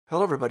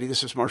Hello, everybody.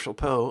 This is Marshall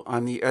Poe.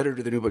 I'm the editor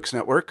of the New Books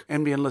Network.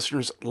 NBN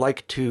listeners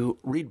like to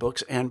read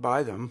books and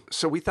buy them.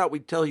 So we thought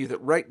we'd tell you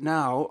that right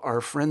now, our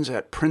friends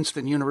at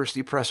Princeton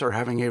University Press are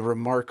having a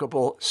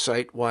remarkable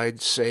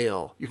site-wide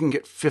sale. You can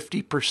get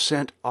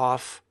 50%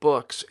 off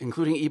books,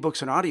 including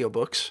ebooks and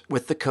audiobooks,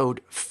 with the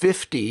code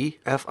 50,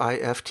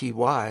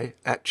 F-I-F-T-Y,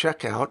 at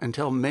checkout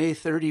until May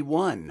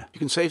 31. You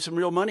can save some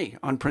real money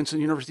on Princeton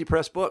University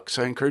Press books.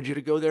 I encourage you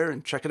to go there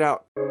and check it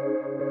out.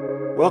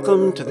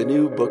 Welcome to the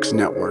New Books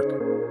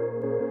Network.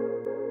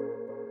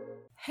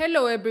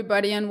 Hello,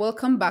 everybody, and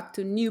welcome back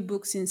to New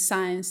Books in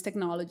Science,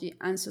 Technology,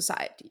 and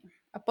Society,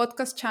 a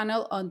podcast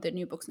channel on the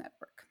New Books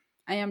Network.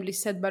 I am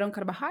Lisette Baron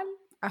Carvajal,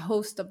 a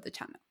host of the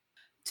channel.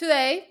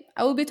 Today,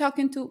 I will be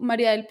talking to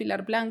Maria del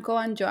Pilar Blanco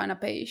and Joanna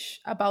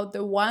Page about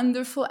the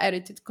wonderful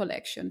edited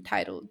collection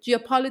titled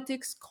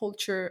Geopolitics,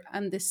 Culture,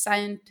 and the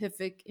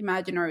Scientific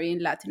Imaginary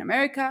in Latin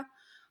America,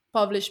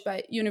 published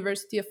by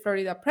University of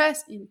Florida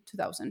Press in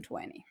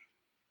 2020.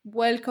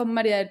 Welcome,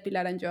 Maria del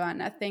Pilar and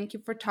Joanna. Thank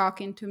you for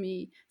talking to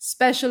me,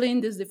 especially in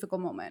this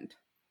difficult moment.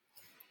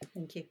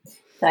 Thank you.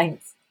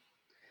 Thanks.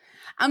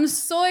 I'm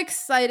so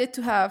excited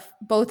to have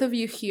both of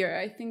you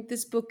here. I think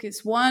this book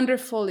is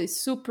wonderful, it's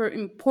super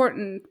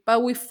important.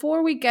 But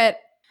before we get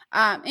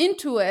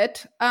into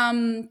it,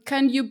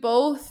 can you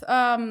both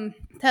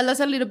tell us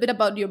a little bit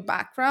about your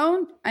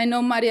background? I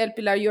know, Maria del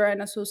Pilar, you're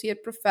an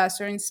associate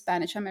professor in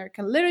Spanish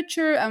American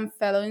literature and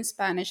fellow in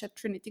Spanish at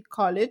Trinity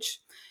College,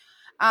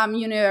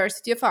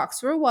 University of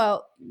Oxford,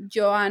 while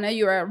Joanna,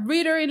 you're a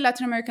reader in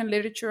Latin American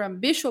literature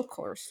and visual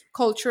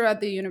culture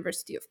at the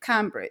University of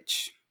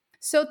Cambridge.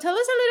 So tell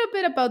us a little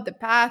bit about the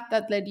path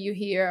that led you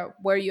here,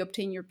 where you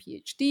obtained your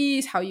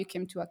PhDs, how you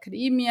came to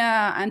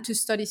academia, and to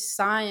study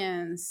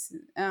science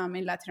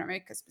in Latin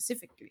America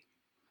specifically.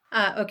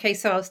 Okay,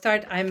 so I'll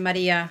start. I'm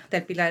Maria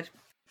del Pilar.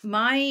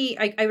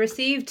 I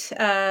received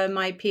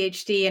my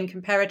PhD in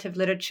comparative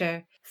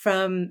literature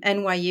from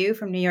NYU,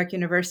 from New York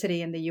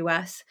University in the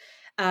US,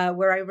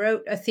 where I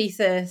wrote a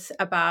thesis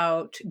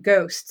about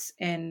ghosts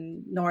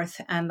in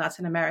North and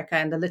Latin America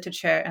and the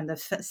literature and the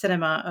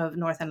cinema of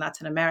North and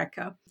Latin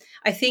America.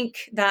 I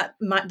think that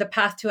the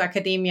path to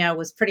academia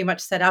was pretty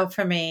much set out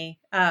for me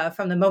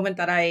from the moment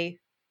that I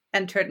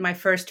entered my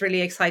first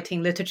really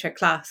exciting literature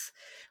class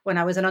when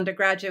I was an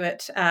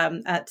undergraduate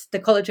at the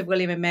College of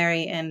William and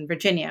Mary in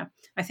Virginia.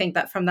 I think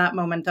that from that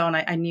moment on,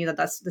 I knew that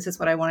this is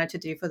what I wanted to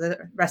do for the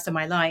rest of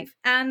my life.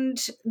 And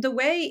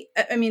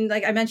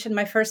like I mentioned,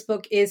 my first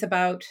book is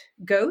about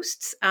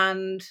ghosts.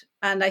 And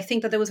I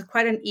think that there was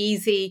quite an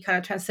easy kind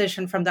of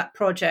transition from that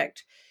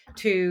project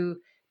to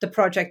the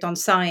project on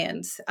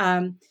science,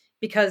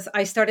 because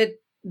I started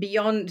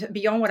beyond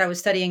what I was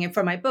studying. And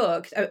for my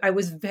book, I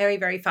was very,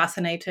 very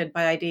fascinated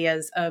by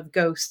ideas of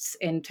ghosts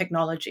in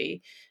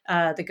technology,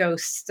 the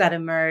ghosts that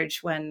emerge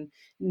when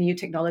new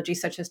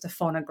technologies such as the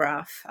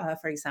phonograph,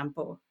 for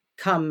example,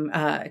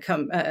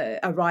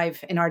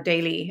 arrive in our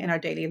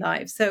daily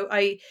lives. So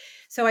I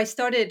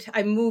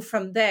moved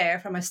from there,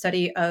 from a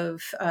study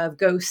of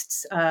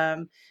ghosts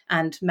and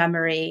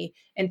memory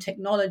in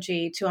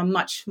technology, to a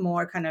much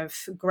more kind of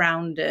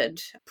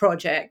grounded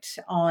project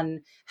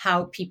on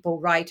how people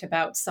write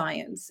about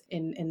science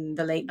in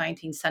the late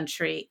 19th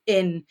century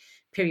in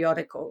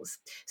periodicals.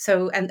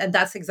 So, and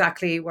that's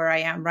exactly where I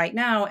am right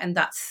now. And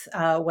that's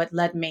what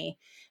led me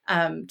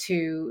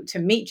to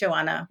meet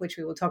Joanna, which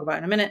we will talk about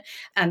in a minute,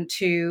 and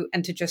to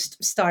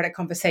just start a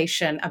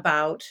conversation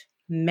about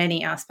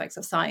many aspects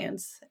of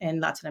science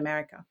in Latin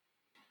America.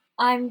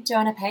 I'm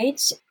Joanna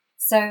Page.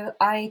 So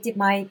I did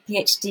my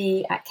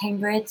PhD at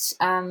Cambridge,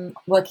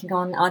 working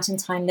on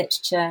Argentine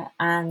literature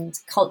and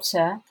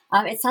culture.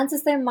 It sounds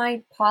as though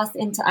my path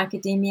into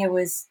academia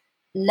was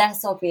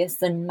less obvious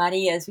than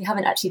Maria's. We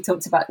haven't actually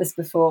talked about this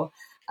before.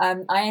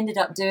 I ended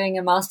up doing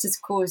a master's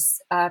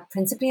course,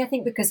 principally, I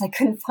think, because I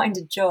couldn't find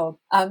a job.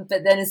 But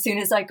then as soon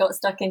as I got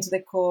stuck into the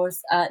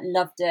course,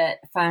 loved it,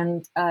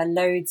 found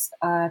loads,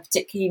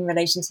 particularly in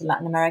relation to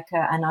Latin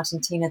America and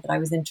Argentina, that I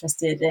was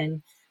interested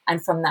in.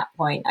 And from that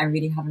point, I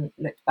really haven't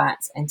looked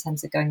back in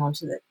terms of going on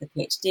to the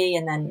PhD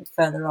and then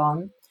further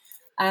on.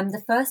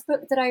 The first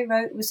book that I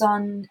wrote was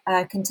on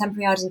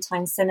contemporary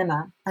Argentine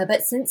cinema.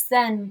 But since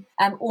then,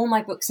 all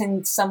my books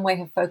in some way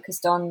have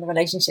focused on the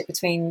relationship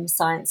between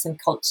science and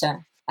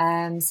culture.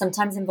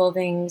 Sometimes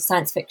involving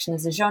science fiction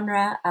as a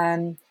genre,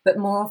 but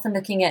more often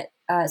looking at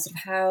sort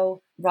of how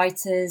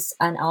writers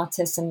and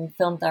artists and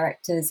film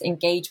directors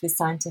engage with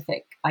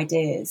scientific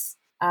ideas.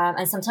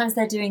 And sometimes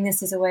they're doing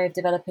this as a way of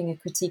developing a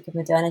critique of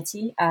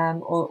modernity,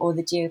 or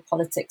the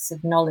geopolitics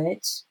of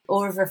knowledge,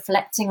 or of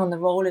reflecting on the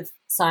role of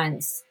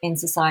science in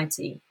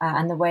society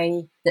and the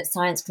way that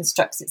science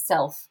constructs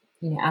itself,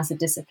 as a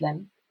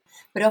discipline.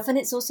 But often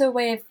it's also a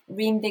way of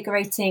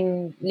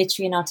reinvigorating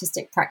literary and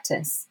artistic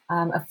practice,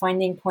 of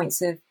finding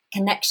points of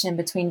connection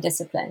between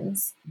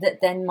disciplines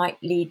that then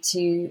might lead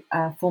to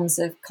forms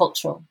of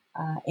cultural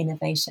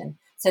innovation.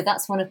 So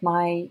that's one of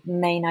my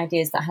main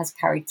ideas that has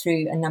carried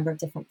through a number of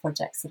different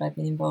projects that I've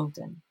been involved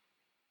in.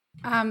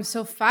 I'm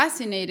so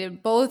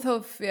fascinated. Both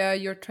of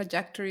your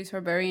trajectories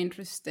are very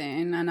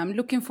interesting, and I'm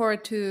looking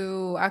forward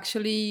to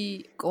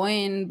actually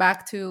going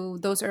back to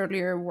those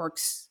earlier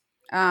works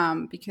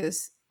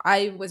because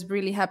I was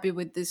really happy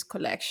with this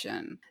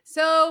collection.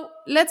 So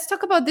let's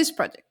talk about this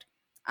project.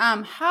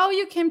 How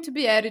you came to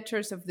be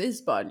editors of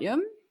this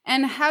volume,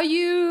 and how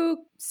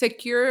you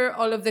secure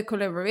all of the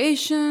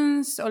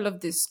collaborations, all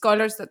of the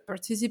scholars that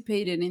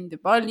participated in the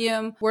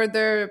volume. Were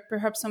there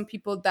perhaps some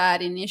people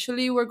that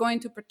initially were going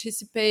to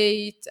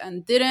participate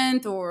and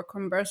didn't, or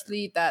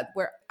conversely, that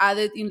were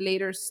added in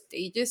later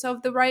stages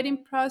of the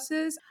writing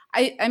process?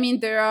 I mean,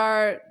 there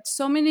are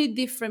so many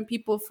different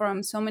people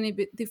from so many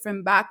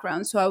different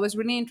backgrounds. So I was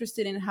really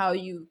interested in how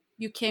you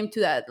came to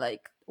that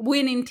like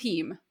winning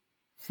team.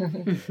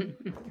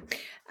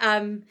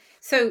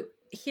 So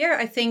here,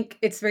 I think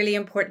it's really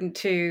important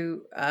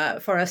to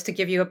for us to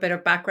give you a bit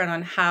of background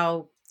on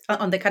how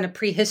on the kind of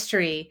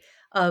prehistory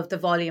of the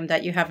volume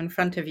that you have in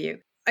front of you.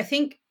 I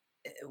think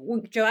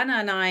Joanna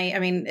and I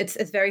mean, it's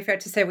very fair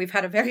to say we've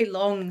had a very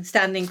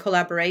long-standing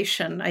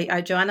collaboration.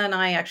 Joanna and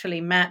I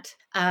actually met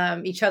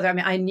each other. I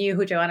mean, I knew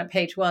who Joanna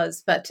Page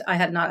was, but I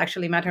had not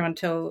actually met her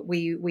until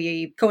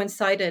we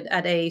coincided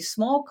at a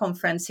small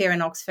conference here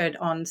in Oxford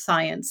on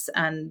science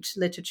and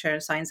literature,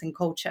 science and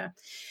culture.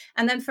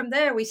 And then from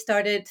there, we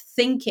started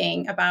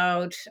thinking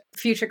about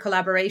future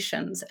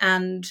collaborations,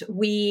 and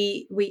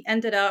we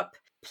ended up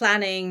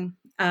planning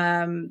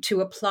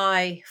to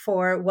apply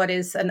for what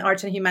is an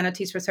Arts and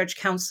Humanities Research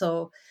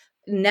Council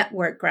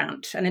network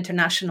grant, an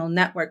international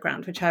network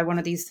grant, which are one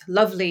of these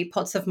lovely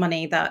pots of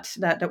money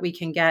that we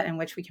can get, in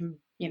which we can,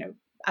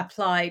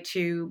 apply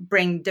to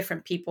bring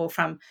different people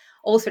from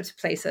all sorts of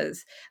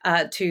places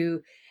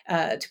to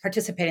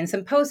participate in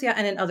symposia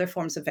and in other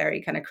forms of very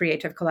kind of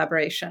creative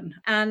collaboration.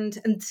 And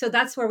so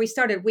that's where we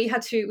started. We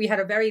had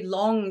a very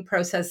long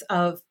process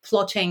of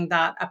plotting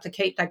that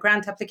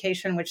grant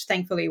application, which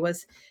thankfully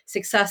was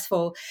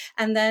successful.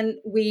 And then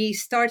we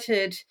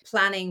started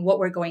planning what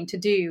we're going to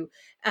do.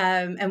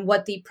 And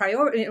what the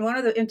priority, one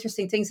of the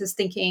interesting things is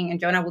thinking, and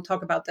Joanna will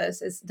talk about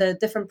this, is the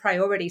different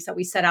priorities that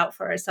we set out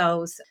for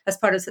ourselves as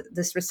part of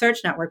this research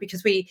network,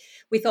 because we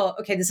thought,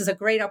 okay, this is a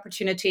great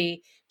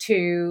opportunity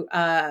to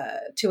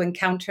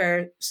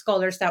encounter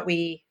scholars that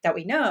we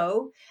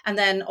know, and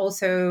then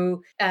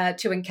also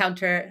to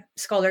encounter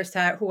scholars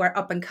who are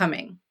up and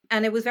coming.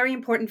 And it was very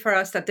important for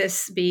us that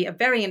this be a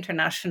very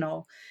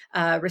international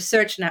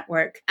research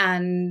network.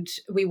 And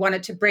we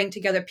wanted to bring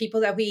together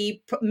people that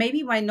we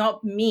maybe might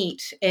not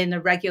meet in a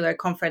regular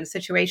conference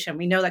situation.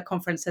 We know that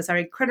conferences are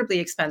incredibly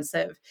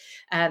expensive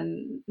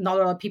and not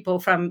a lot of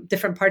people from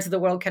different parts of the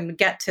world can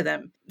get to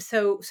them.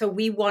 So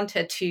we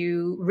wanted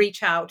to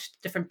reach out to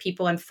different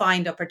people and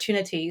find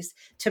opportunities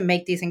to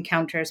make these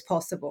encounters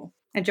possible.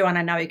 And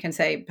Joanna, now you can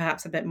say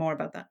perhaps a bit more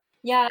about that.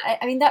 Yeah,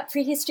 I mean, that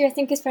prehistory I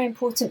think is very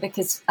important,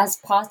 because as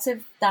part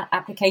of that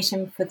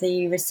application for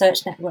the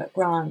Research Network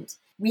grant,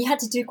 we had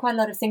to do quite a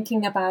lot of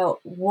thinking about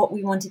what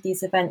we wanted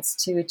these events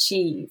to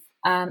achieve,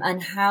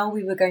 and how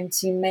we were going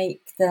to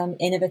make them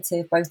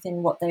innovative, both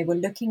in what they were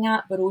looking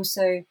at, but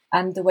also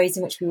the ways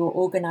in which we were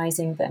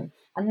organizing them.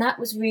 And that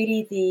was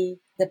really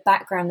the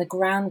background, the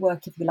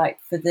groundwork, if you like,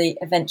 for the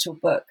eventual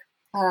book.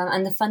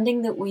 And the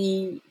funding that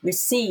we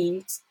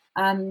received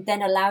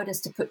then allowed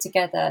us to put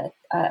together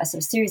a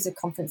sort of series of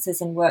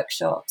conferences and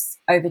workshops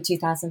over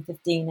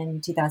 2015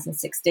 and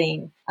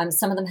 2016.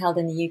 Some of them held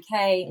in the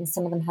UK and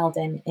some of them held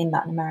in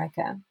Latin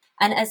America.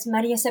 And as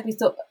Maria said, we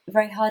thought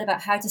very hard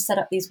about how to set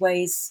up these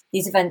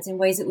events in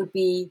ways that would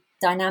be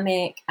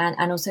dynamic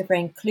and also very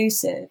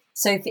inclusive.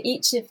 So for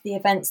each of the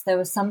events, there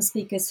were some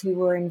speakers who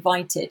were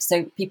invited,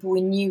 so people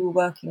we knew were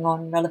working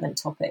on relevant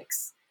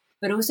topics.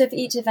 But also for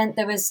each event,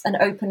 there was an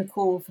open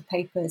call for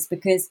papers,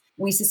 because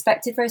we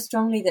suspected very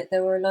strongly that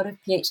there were a lot of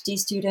PhD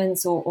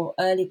students or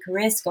early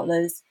career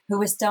scholars who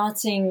were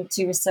starting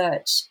to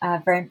research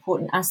very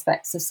important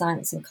aspects of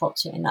science and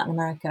culture in Latin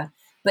America,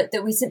 but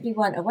that we simply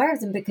weren't aware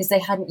of them because they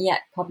hadn't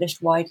yet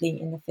published widely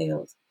in the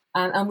field.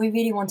 And we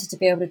really wanted to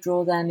be able to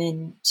draw them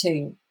in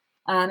too.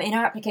 In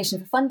our application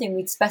for funding,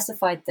 we'd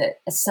specified that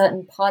a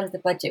certain part of the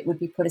budget would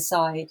be put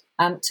aside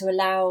to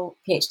allow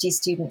PhD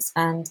students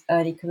and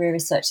early career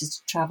researchers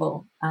to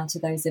travel to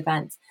those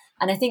events.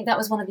 And I think that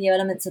was one of the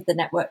elements of the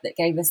network that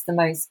gave us the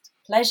most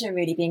pleasure,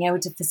 really, being able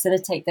to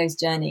facilitate those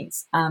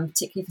journeys,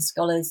 particularly for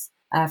scholars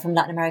from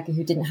Latin America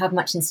who didn't have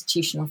much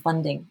institutional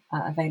funding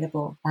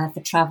available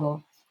for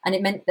travel. And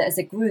it meant that as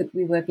a group,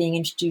 we were being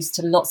introduced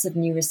to lots of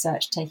new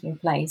research taking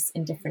place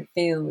in different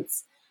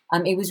fields.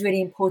 It was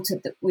really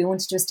important that we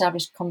wanted to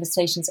establish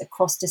conversations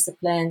across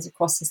disciplines,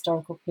 across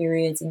historical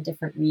periods in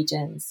different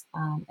regions,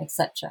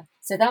 etc.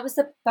 So that was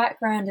the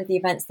background of the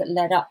events that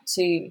led up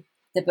to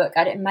the book.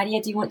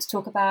 Maria, do you want to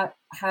talk about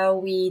how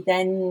we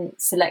then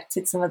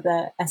selected some of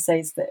the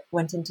essays that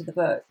went into the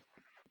book?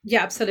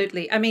 Yeah,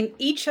 absolutely. I mean,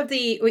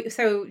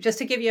 so just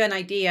to give you an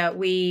idea,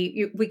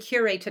 we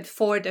curated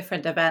 4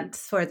 different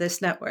events for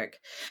this network.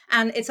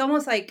 And it's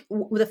almost like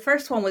the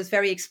first one was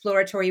very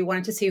exploratory. We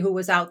wanted to see who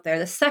was out there.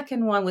 The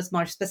second one was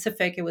more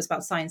specific. It was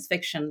about science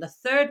fiction. The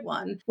third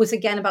one was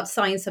again about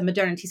science and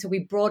modernity. So we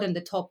broadened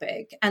the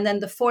topic. And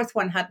then the fourth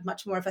one had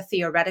much more of a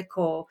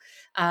theoretical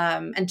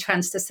and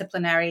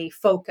transdisciplinary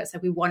focus.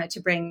 And we wanted to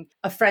bring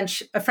a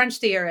French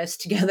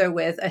theorist together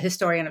with a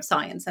historian of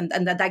science. And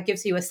that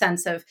gives you a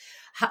sense of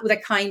the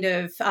kind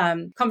of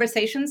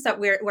conversations that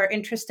were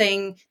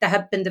interesting, that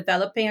have been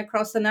developing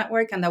across the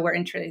network, and that were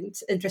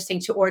interesting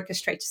to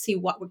orchestrate to see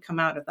what would come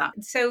out of that.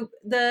 So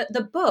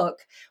the book,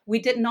 we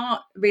did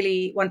not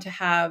really want to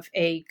have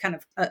a kind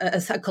of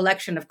a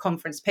collection of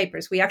conference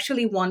papers. We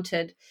actually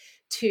wanted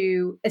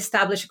to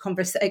establish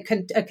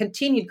a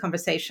continued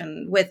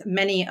conversation with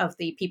many of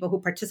the people who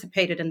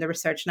participated in the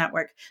research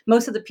network.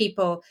 Most of the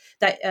people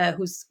that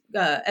whose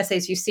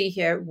essays you see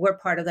here were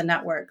part of the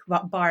network,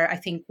 bar, I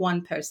think,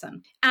 one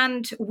person.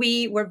 And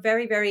we were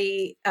very,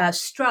 very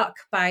struck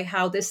by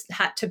how this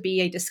had to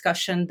be a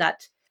discussion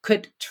that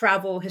could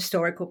travel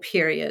historical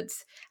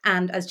periods.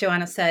 And as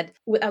Joanna said,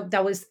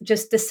 that was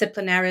just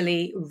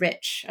disciplinarily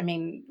rich. I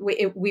mean,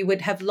 we would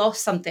have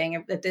lost something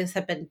if this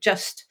had been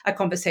just a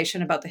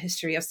conversation about the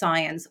history of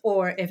science,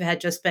 or if it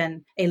had just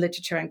been a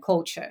literature and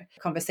culture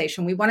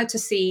conversation. We wanted to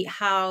see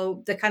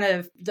how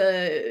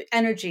the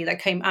energy that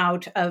came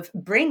out of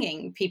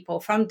bringing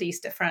people from these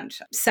different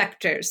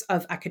sectors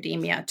of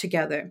academia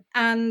together.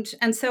 And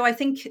so I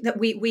think that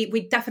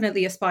we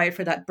definitely aspired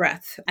for that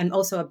breadth and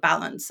also a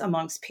balance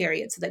amongst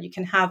periods, that you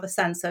can have a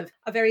sense of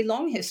a very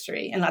long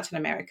history in Latin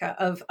America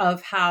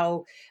of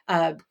how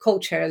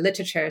culture,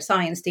 literature,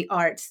 science, the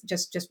arts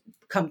just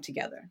come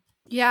together.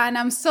 Yeah, and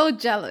I'm so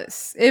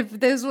jealous. If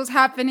this was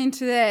happening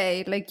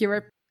today, like you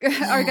were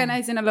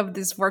organizing all of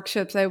these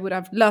workshops, I would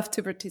have loved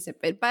to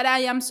participate. But I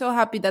am so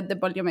happy that the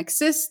volume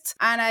exists.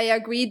 And I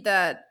agree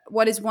that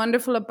what is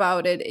wonderful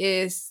about it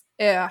is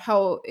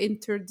how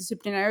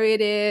interdisciplinary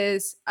it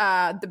is,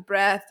 the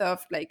breadth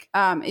of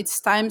its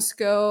time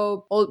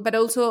scope, but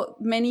also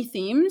many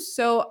themes.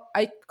 So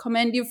I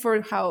commend you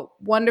for how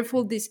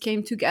wonderful this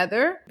came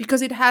together,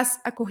 because it has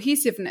a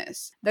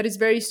cohesiveness that is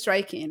very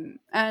striking.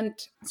 And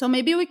so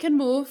maybe we can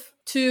move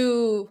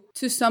to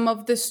some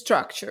of the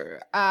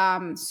structure.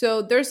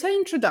 So there's an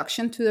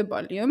introduction to the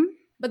volume,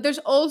 but there's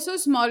also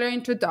smaller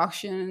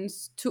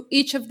introductions to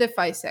each of the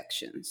 5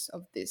 sections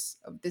of this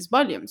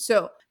volume.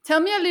 So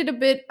tell me a little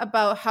bit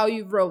about how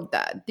you wrote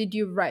that. Did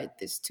you write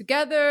this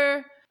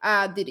together?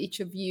 Did each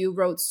of you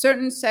wrote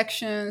certain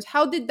sections?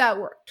 How did that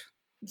work?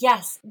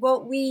 Yes,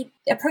 well, we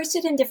approached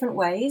it in different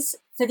ways.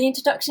 For the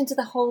introduction to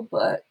the whole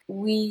book,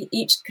 we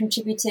each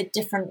contributed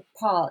different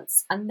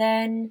parts and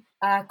then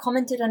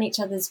commented on each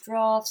other's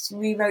drafts,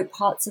 rewrote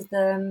parts of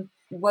them,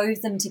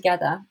 wove them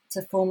together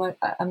to form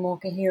a more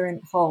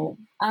coherent whole.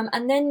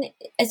 And then,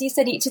 as you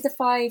said, each of the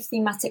 5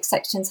 thematic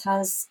sections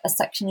has a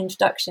section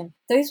introduction.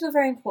 Those were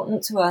very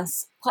important to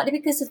us, partly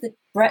because of the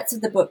breadth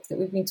of the book that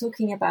we've been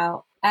talking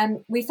about.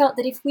 We felt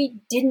that if we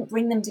didn't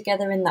bring them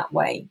together in that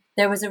way,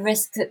 there was a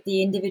risk that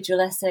the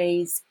individual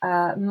essays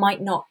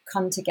might not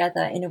come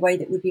together in a way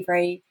that would be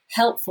very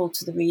helpful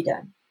to the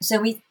reader. So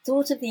we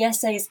thought of the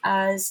essays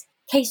as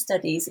case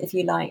studies, if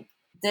you like,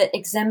 that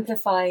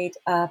exemplified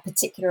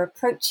particular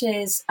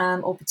approaches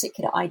or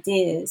particular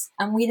ideas.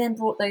 And we then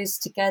brought those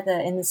together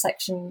in the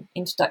section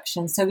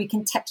introduction. So we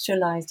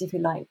contextualized, if you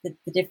like, the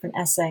different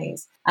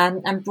essays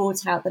and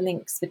brought out the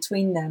links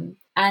between them.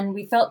 And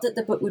we felt that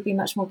the book would be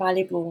much more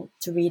valuable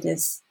to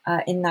readers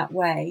in that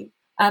way.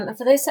 And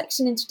for those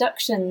section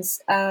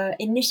introductions,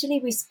 initially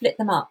we split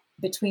them up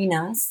between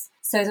us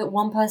so that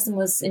one person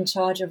was in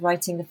charge of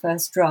writing the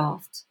first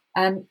draft.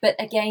 But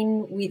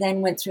again, we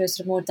then went through a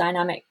sort of more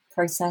dynamic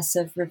process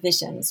of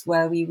revisions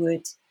where we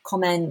would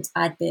comment,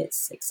 add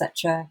bits,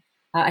 etc.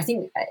 I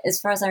think,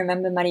 as far as I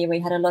remember, Maria, we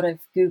had a lot of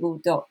Google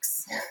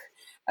Docs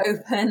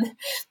open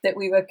that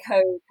we were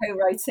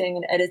co-writing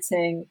and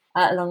editing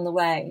along the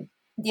way.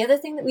 The other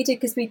thing that we did,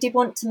 because we did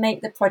want to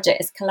make the project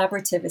as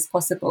collaborative as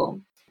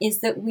possible, is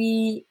that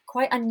we,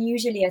 quite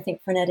unusually, I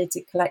think, for an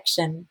edited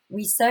collection,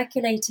 we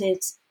circulated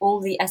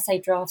all the essay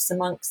drafts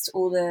amongst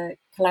all the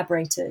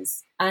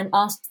collaborators and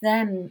asked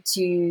them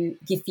to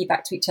give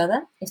feedback to each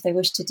other if they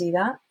wish to do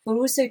that, but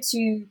also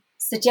to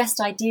suggest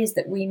ideas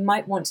that we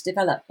might want to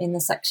develop in the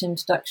section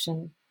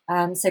introduction,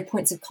 so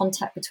points of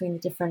contact between the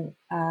different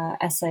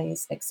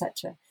essays,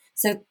 etc.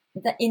 So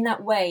that in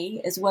that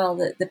way as well,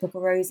 that the book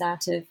arose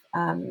out of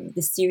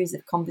this series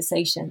of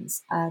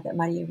conversations that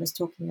Maria was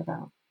talking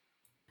about.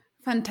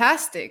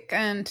 Fantastic.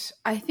 And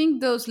I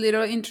think those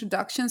little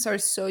introductions are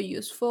so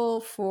useful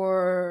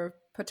for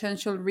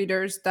potential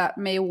readers that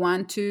may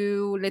want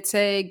to, let's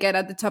say, get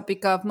at the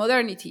topic of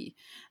modernity,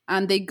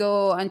 and they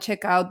go and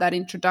check out that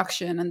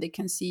introduction and they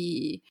can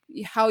see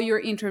how you're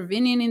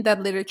intervening in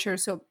that literature.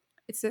 So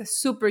it's a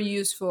super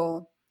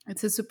useful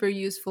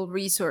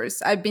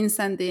resource. I've been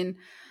sending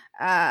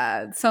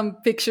some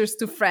pictures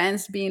to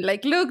friends being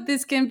like, look,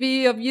 this can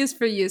be of use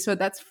for you. So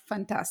that's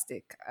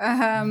fantastic.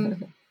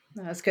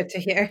 That's good to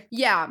hear.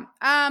 Yeah.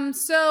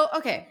 So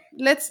okay,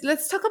 let's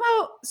talk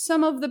about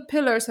some of the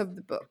pillars of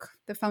the book,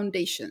 the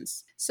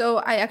foundations. So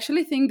I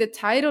actually think the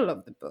title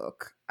of the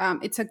book,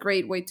 it's a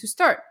great way to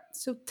start.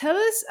 So tell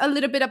us a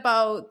little bit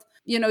about,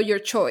 your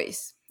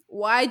choice.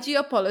 Why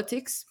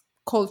geopolitics,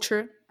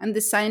 culture, and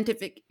the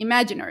scientific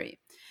imaginary?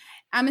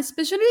 I'm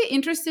especially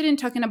interested in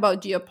talking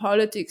about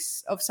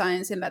geopolitics of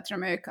science in Latin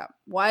America.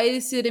 Why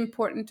is it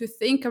important to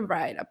think and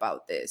write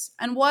about this?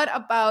 And what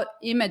about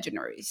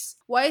imaginaries?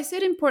 Why is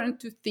it important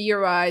to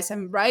theorize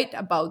and write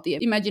about the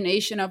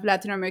imagination of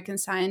Latin American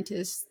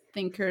scientists,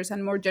 thinkers,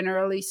 and more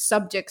generally,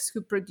 subjects who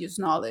produce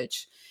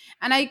knowledge?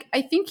 And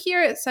I think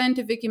here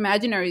scientific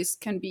imaginaries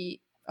can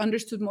be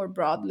understood more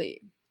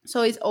broadly.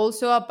 So it's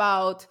also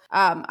about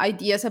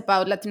ideas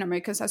about Latin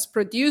Americans as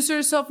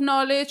producers of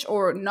knowledge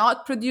or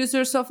not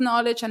producers of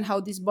knowledge, and how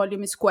this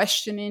volume is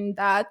questioning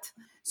that.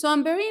 So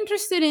I'm very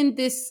interested in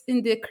this,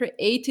 in the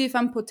creative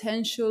and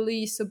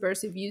potentially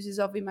subversive uses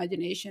of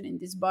imagination in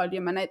this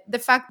volume. And the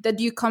fact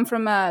that you come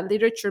from a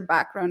literature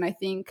background, I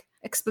think,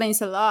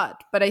 explains a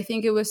lot. But I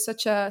think it was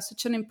such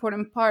an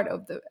important part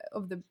of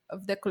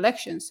the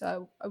collection.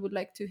 So I would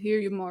like to hear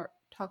you more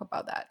talk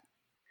about that.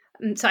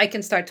 So I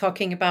can start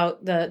talking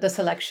about the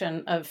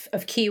selection of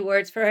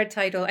keywords for our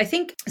title. I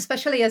think,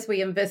 especially as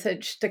we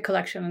envisage the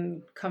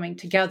collection coming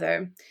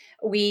together,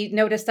 we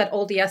noticed that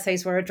all the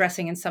essays were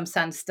addressing, in some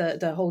sense,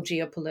 the whole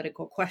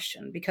geopolitical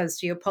question,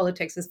 because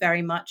geopolitics is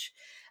very much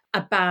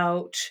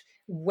about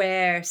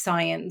where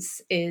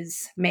science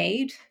is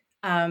made,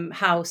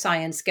 how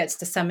science gets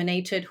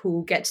disseminated,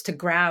 who gets to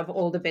grab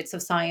all the bits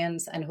of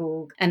science,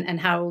 and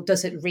how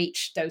does it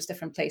reach those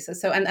different places.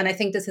 So, and I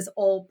think this is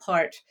all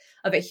part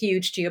of a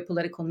huge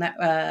geopolitical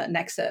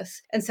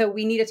nexus. And so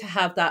we needed to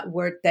have that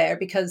word there,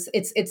 because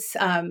it's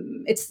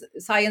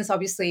science.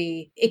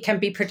 Obviously, it can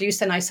be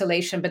produced in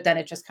isolation, but then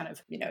it just kind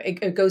of,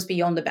 it goes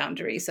beyond the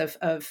boundaries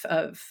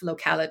of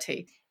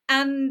locality.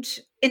 And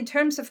in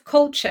terms of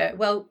culture,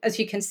 well, as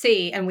you can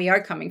see, and we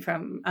are coming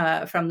from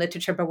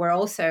literature, but we're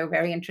also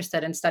very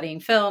interested in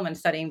studying film and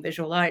studying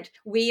visual art.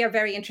 We are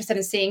very interested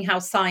in seeing how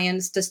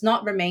science does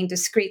not remain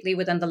discreetly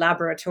within the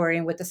laboratory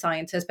and with the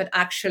scientists, but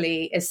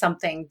actually is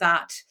something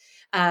that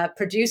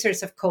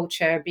producers of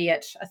culture, be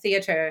it a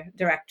theater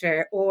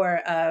director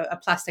or a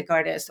plastic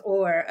artist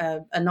or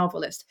a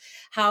novelist,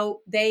 how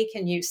they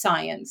can use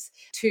science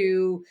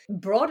to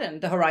broaden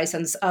the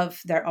horizons of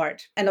their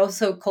art. And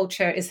also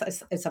culture is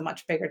a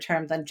much bigger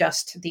term than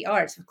just the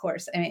arts, of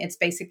course. I mean, it's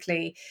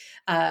basically,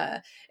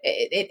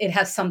 it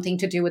has something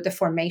to do with the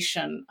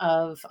formation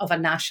of a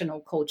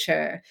national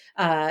culture.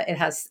 It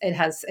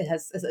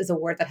is a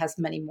word that has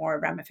many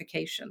more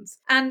ramifications.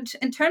 And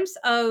in terms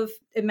of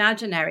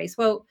imaginaries,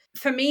 well,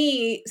 for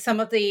me, some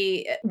of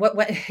the,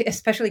 what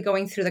especially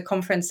going through the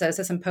conferences,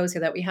 the symposia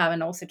that we have,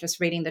 and also just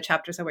reading the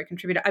chapters that were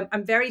contributed,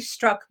 I'm very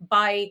struck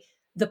by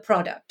the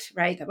product,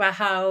 right? About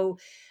how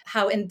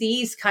in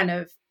these kind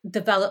of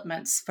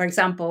developments, for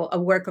example, a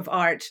work of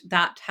art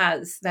that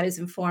is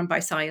informed by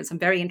science, I'm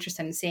very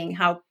interested in seeing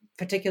how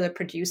particular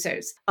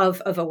producers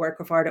of a work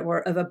of art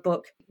or of a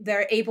book,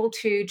 they're able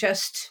to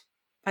just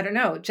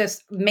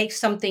make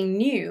something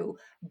new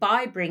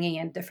by bringing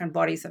in different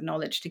bodies of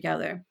knowledge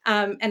together.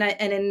 And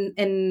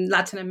in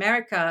Latin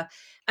America,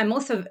 I'm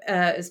also,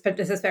 but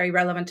this is very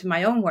relevant to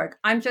my own work,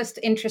 I'm just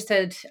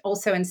interested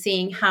also in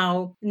seeing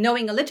how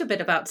knowing a little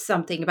bit about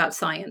something about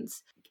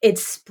science,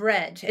 it's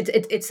spread.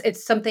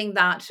 It's something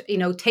that,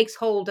 takes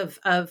hold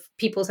of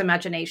people's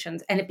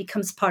imaginations, and it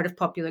becomes part of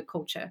popular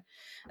culture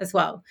as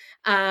well.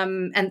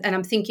 And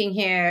I'm thinking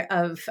here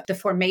of the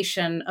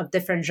formation of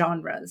different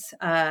genres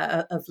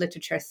of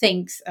literature,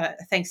 thanks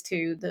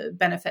to the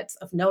benefits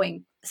of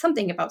knowing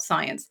something about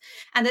science,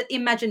 and that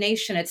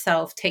imagination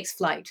itself takes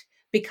flight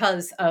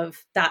because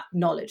of that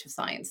knowledge of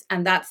science.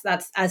 And that's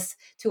as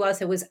to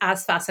us, it was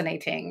as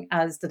fascinating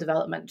as the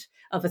development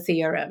of a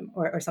theorem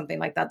or something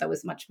like that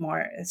was much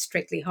more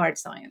strictly hard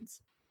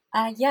science.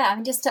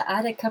 Just to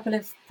add a couple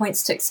of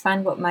points to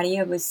expand what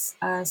Maria was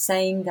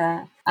saying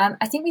there.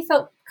 I think we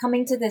felt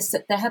coming to this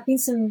that there have been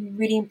some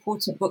really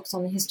important books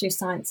on the history of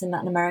science in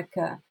Latin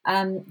America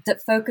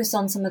that focus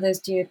on some of those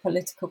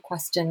geopolitical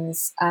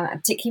questions,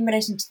 particularly in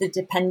relation to the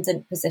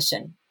dependent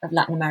position of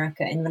Latin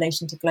America in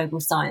relation to global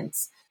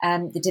science,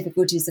 the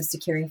difficulties of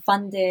securing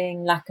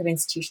funding, lack of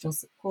institutional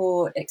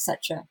support,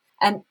 etc.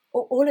 And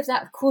all of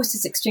that, of course,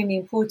 is extremely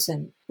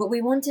important. But we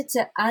wanted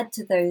to add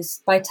to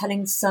those by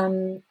telling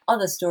some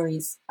other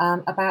stories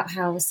about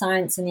how the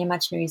science and the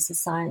imaginaries of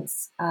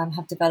science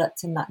have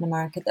developed in Latin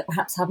America that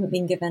perhaps haven't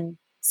been given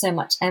so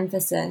much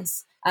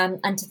emphasis.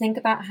 And to think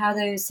about how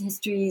those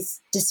histories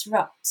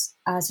disrupt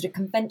sort of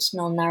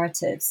conventional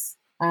narratives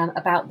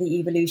about the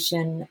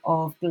evolution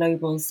of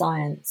global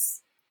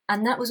science.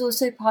 And that was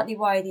also partly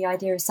why the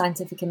idea of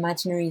scientific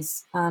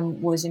imaginaries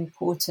was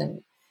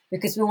important,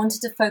 because we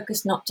wanted to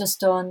focus not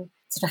just on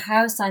sort of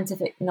how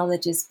scientific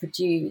knowledge is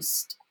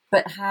produced,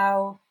 but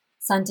how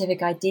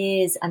scientific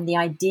ideas and the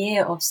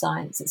idea of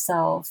science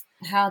itself,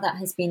 how that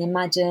has been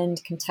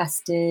imagined,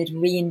 contested,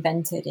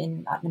 reinvented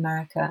in Latin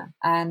America,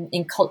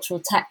 in cultural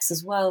texts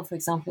as well, for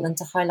example, and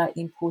to highlight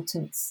the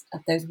importance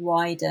of those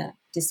wider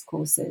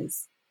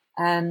discourses.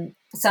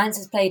 Science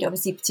has played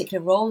obviously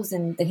particular roles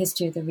in the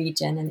history of the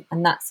region,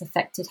 and that's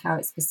affected how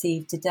it's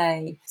perceived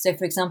today. So,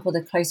 for example,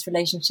 the close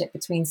relationship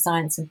between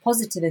science and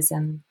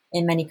positivism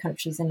in many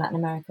countries in Latin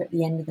America at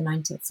the end of the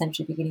 19th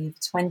century, beginning of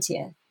the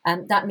 20th.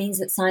 That means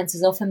that science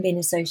has often been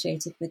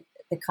associated with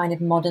the kind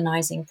of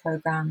modernizing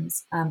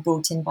programs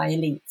brought in by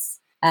elites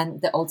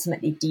that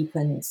ultimately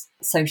deepened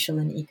social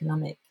and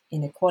economic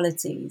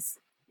inequalities.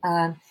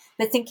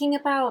 But thinking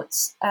about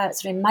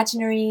sort of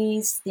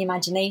imaginaries, the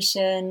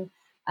imagination,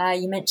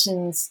 you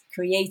mentioned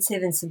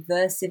creative and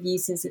subversive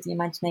uses of the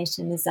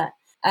imagination, is that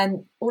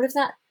all of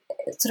that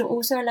sort of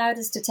also allowed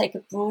us to take a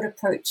broad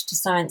approach to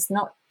science,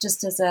 not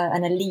just as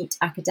an elite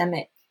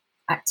academic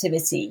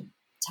activity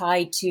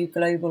tied to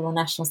global or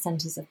national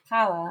centres of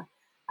power,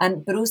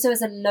 but also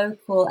as a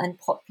local and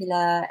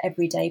popular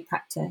everyday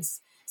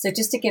practice. So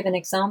just to give an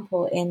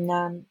example,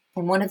 in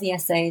one of the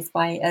essays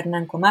by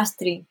Hernán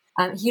Comastri,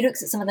 he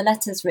looks at some of the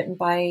letters written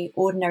by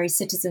ordinary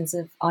citizens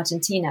of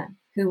Argentina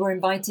who were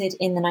invited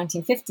in the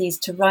 1950s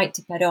to write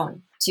to Perón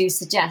to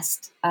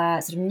suggest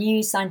sort of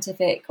new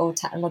scientific or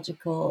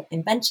technological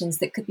inventions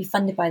that could be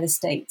funded by the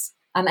state.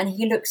 And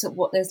he looks at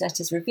what those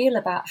letters reveal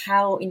about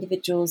how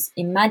individuals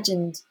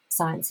imagined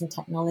science and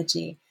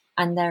technology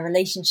and their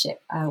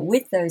relationship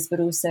with those, but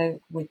also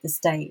with the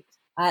state.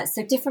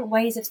 So different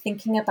ways of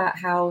thinking about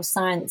how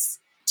science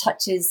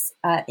touches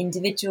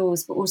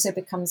individuals, but also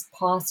becomes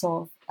part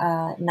of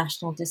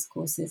national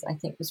discourses, I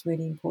think was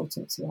really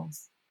important to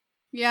us.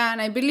 Yeah,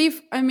 and I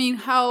believe,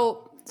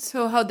 how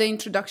the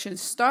introduction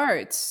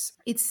starts,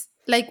 it's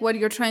like what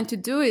you're trying to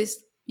do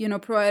is,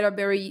 provide a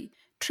very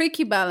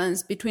tricky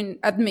balance between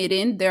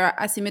admitting there are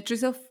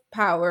asymmetries of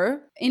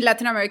power in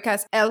Latin America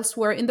as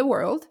elsewhere in the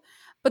world,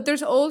 but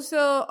there's also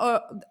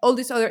all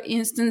these other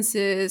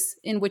instances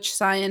in which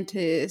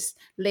scientists,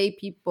 lay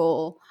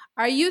people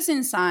are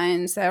using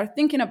science, are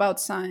thinking about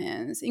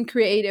science in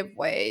creative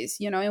ways,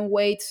 in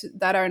ways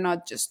that are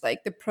not just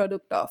like the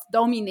product of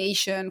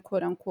domination,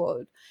 quote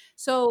unquote.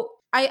 So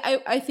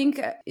I think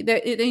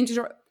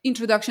the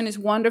introduction is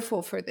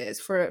wonderful for this,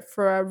 for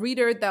a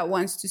reader that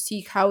wants to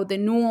see how the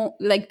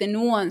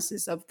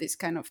nuances of this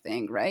kind of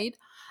thing, right?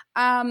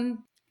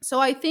 So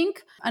I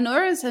think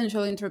another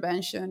essential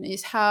intervention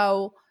is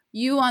how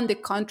you and the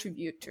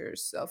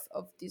contributors of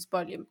this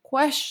volume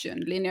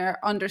question linear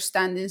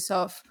understandings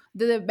of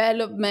the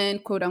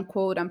development, quote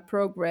unquote, and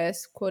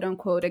progress, quote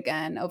unquote,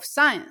 again, of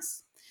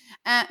science.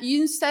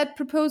 You instead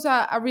propose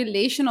a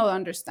relational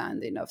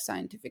understanding of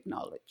scientific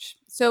knowledge.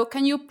 So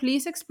can you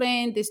please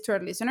explain this to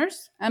our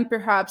listeners and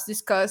perhaps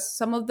discuss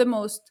some of the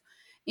most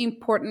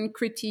important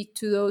critique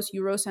to those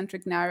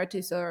Eurocentric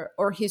narratives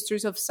or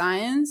histories of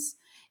science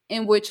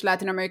in which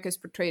Latin America is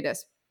portrayed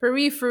as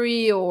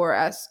periphery or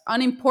as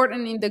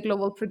unimportant in the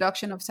global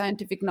production of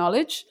scientific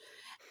knowledge?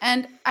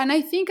 And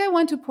I think I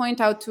want to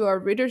point out to our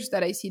readers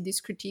that I see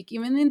this critique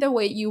even in the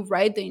way you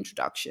write the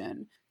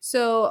introduction.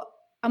 So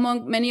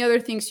among many other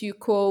things, you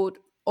quote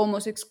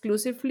almost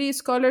exclusively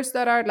scholars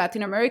that are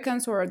Latin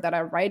Americans or that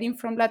are writing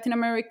from Latin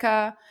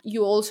America.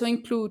 You also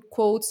include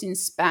quotes in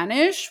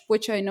Spanish,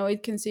 which I know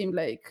it can seem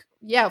like,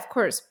 yeah, of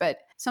course, but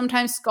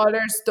sometimes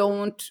scholars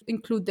don't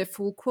include the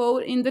full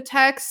quote in the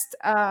text,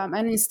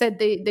 and instead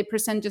they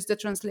present just the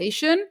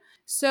translation.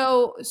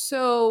 So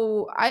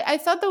I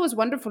thought that was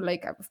wonderful.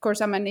 Like, of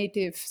course, I'm a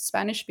native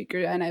Spanish speaker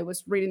and I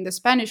was reading the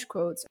Spanish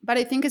quotes, but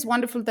I think it's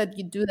wonderful that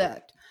you do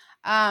that.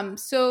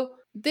 So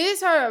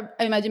these are,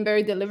 I imagine,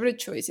 very deliberate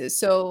choices.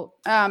 So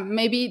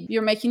maybe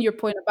you're making your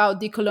point about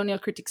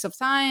decolonial critiques of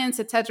science,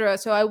 etc.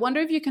 So I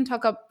wonder if you can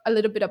talk a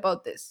little bit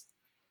about this.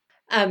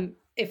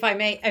 If I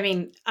may,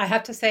 I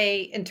have to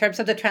say, in terms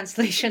of the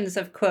translations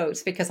of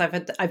quotes, because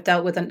I've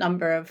dealt with a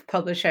number of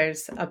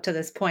publishers up to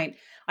this point,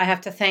 I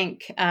have to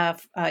thank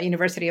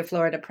University of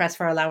Florida Press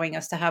for allowing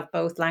us to have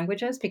both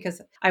languages,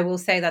 because I will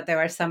say that there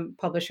are some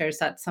publishers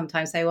that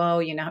sometimes say, well,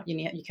 you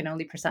can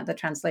only present the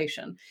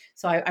translation.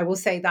 So I will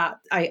say that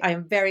I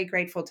am very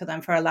grateful to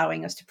them for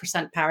allowing us to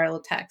present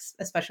parallel texts,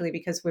 especially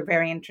because we're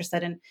very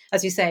interested in,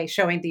 as you say,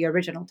 showing the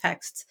original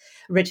texts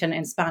written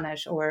in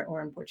Spanish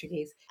or in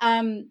Portuguese.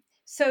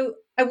 So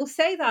I will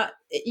say that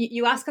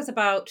you ask us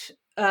about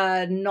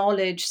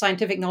knowledge,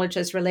 scientific knowledge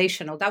as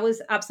relational. That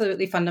was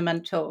absolutely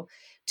fundamental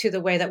to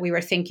the way that we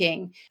were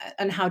thinking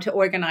and how to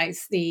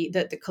organize the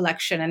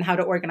collection and how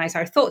to organize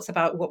our thoughts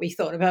about what we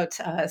thought about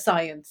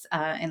science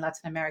in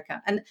Latin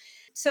America. And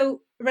so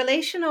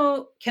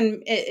relational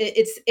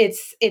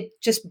it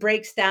just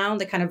breaks down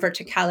the kind of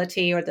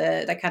verticality or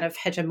the kind of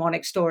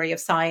hegemonic story of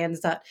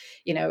science that,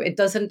 it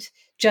doesn't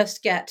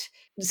just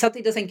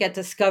something doesn't get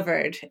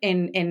discovered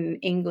in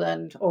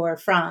England or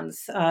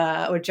France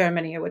or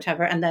Germany or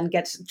whatever, and then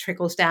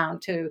trickles down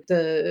to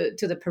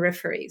the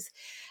peripheries.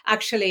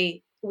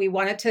 Actually, we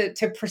wanted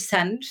to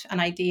present an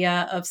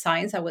idea of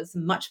science that was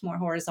much more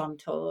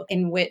horizontal,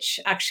 in which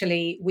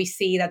actually we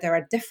see that there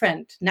are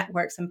different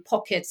networks and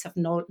pockets of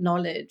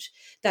knowledge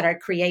that are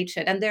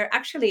created. And they're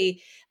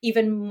actually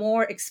even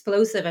more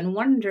explosive and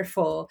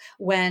wonderful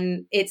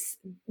when it's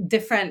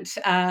different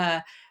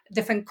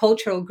different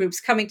cultural groups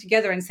coming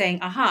together and saying,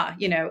 aha,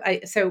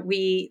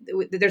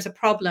 there's a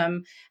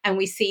problem, and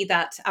we see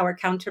that our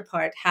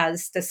counterpart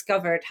has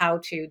discovered how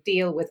to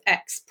deal with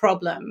X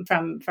problem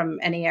from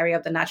any area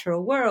of the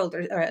natural world,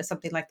 or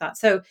something like that.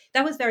 So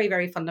that was very,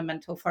 very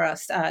fundamental for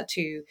us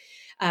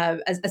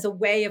as a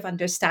way of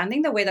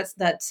understanding the way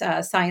that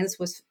science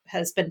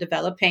has been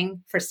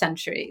developing for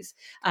centuries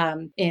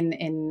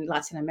in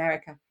Latin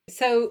America.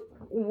 So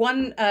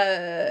one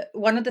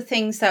of the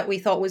things that we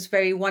thought was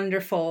very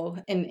wonderful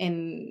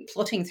in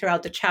plotting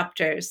throughout the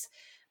chapters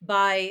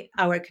by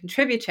our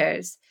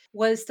contributors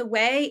was the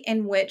way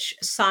in which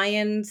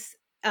science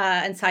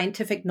and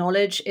scientific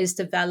knowledge is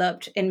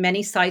developed in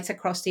many sites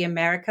across the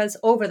Americas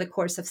over the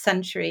course of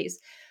centuries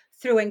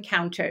through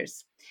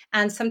encounters.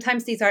 And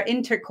sometimes these are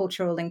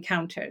intercultural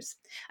encounters.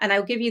 And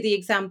I'll give you the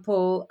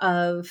example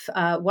of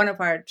one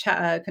of our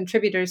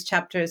contributors'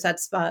 chapters.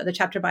 That's the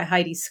chapter by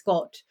Heidi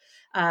Scott.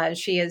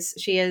 She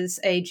is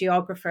a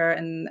geographer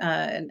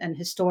and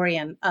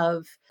historian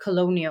of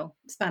colonial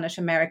Spanish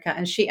America.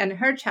 And in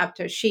her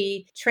chapter,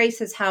 she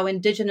traces how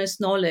indigenous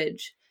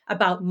knowledge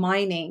about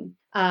mining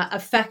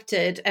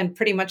affected and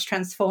pretty much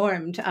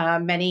transformed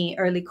many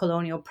early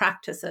colonial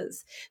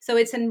practices. So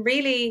it's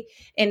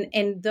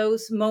in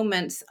those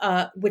moments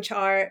which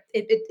are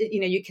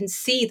you can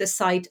see the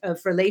site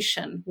of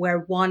relation where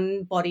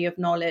one body of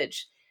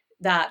knowledge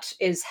that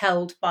is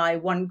held by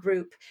one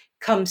group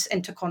comes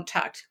into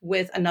contact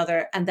with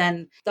another, and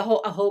then a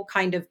whole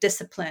kind of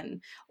discipline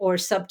or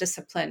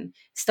subdiscipline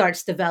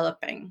starts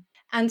developing.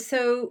 And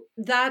so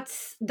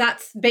that's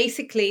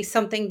basically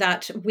something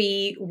that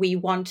we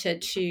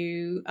wanted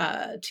to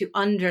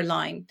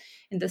underline,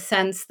 in the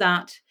sense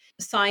that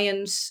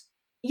science,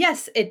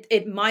 yes,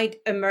 it might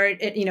emerge.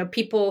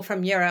 People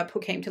from Europe who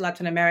came to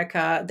Latin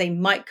America, they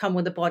might come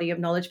with a body of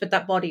knowledge, but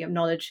that body of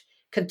knowledge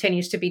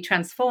continues to be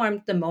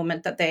transformed the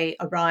moment that they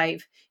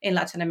arrive in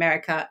Latin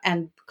America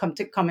and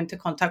come into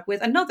contact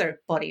with another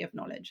body of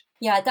knowledge.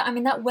 Yeah,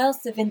 that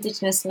wealth of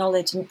indigenous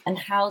knowledge and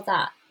how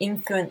that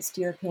influenced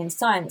European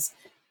science,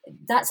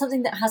 that's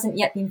something that hasn't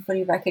yet been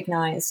fully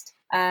recognized.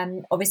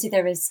 Obviously,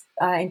 there is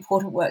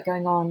important work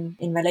going on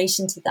in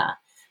relation to that.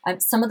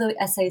 Some of the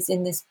essays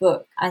in this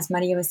book, as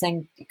Maria was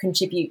saying,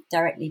 contribute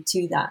directly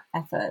to that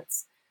effort.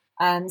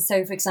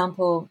 So, for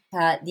example,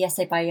 the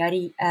essay by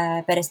Yari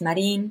Perez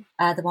Marin,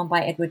 the one by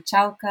Edward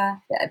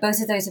Chauca,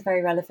 both of those are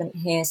very relevant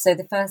here. So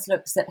the first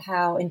looks at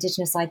how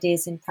indigenous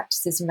ideas and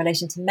practices in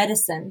relation to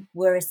medicine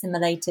were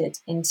assimilated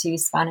into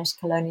Spanish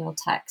colonial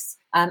texts,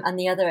 and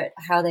the other at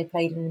how they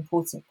played an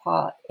important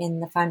part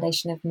in the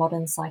foundation of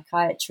modern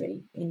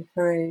psychiatry in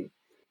Peru.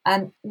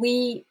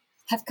 We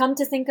have come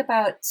to think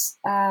about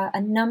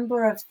a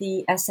number of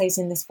the essays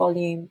in this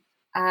volume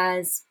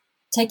as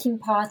taking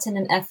part in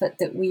an effort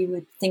that we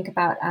would think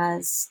about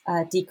as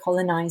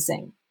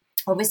decolonizing.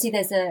 Obviously,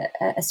 there's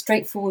a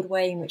straightforward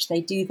way in which they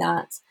do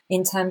that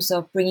in terms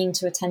of bringing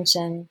to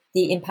attention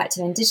the impact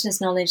of indigenous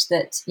knowledge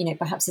that,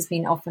 perhaps has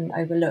been often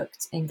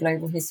overlooked in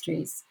global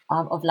histories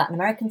of Latin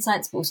American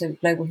science, but also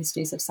global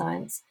histories of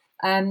science.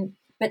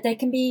 But they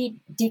can be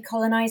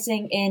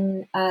decolonizing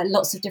in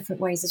lots of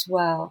different ways as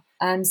well.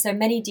 So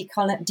many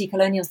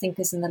decolonial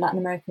thinkers in the Latin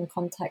American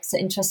context are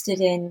interested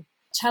in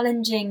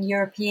challenging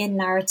European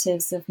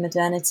narratives of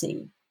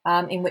modernity,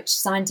 in which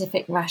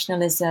scientific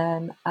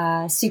rationalism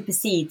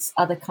supersedes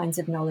other kinds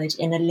of knowledge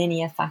in a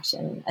linear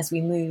fashion as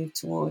we move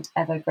toward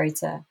ever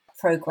greater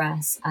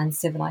progress and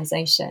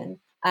civilization.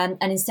 And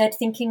instead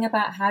thinking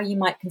about how you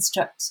might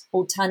construct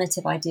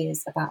alternative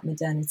ideas about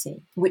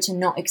modernity, which are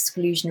not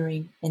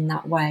exclusionary in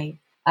that way,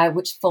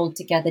 which fold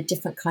together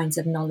different kinds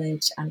of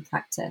knowledge and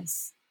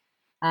practice.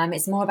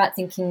 It's more about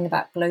thinking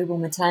about global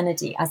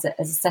modernity as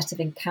a set of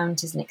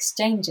encounters and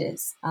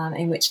exchanges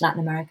in which Latin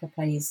America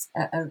plays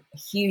a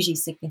hugely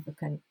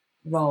significant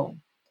role.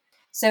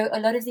 So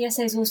a lot of the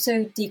essays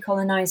also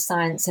decolonize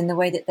science in the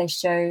way that they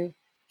show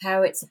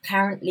how its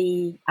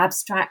apparently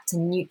abstract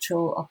and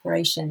neutral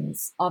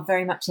operations are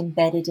very much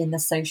embedded in the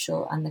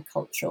social and the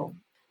cultural,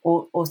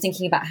 or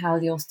thinking about how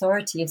the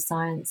authority of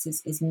science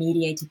is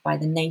mediated by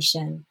the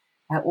nation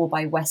or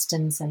by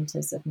Western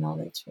centers of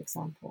knowledge, for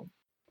example.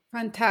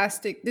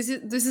 Fantastic. This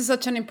is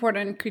such an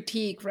important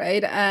critique,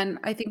 right? And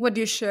I think what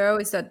you show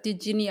is that the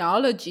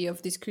genealogy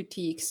of these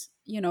critiques,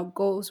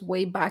 goes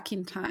way back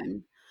in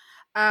time.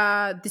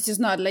 This is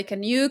not like a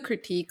new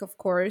critique, of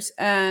course.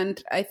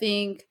 And I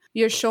think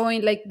you're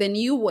showing like the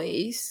new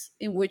ways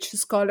in which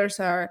scholars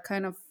are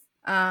kind of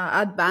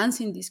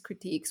advancing these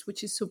critiques,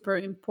 which is super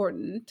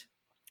important.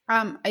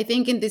 I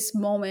think in this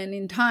moment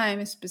in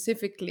time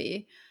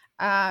specifically,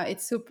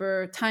 it's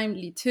super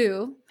timely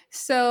too.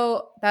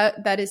 So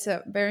that is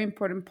a very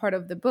important part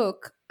of the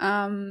book.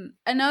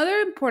 Another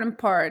important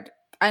part,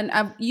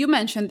 and you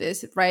mentioned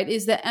this, right,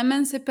 is the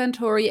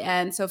emancipatory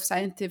ends of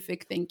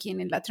scientific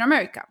thinking in Latin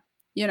America.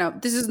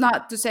 This is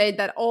not to say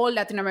that all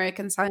Latin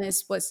American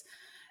science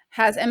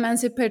has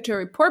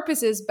emancipatory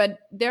purposes, but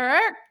there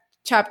are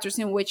chapters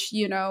in which,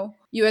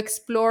 you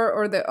explore,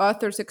 or the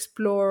authors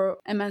explore,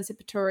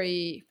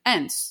 emancipatory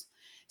ends.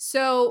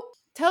 So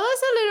tell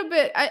us a little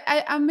bit.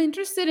 I'm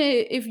interested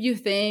in if you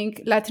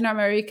think Latin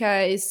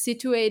America is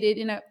situated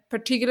in a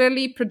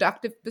particularly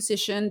productive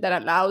position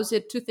that allows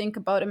it to think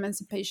about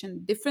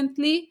emancipation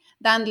differently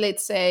than,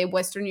 let's say,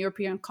 Western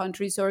European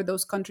countries or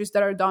those countries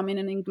that are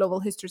dominant in global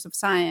histories of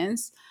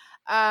science,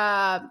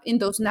 in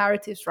those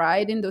narratives,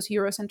 right? In those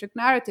Eurocentric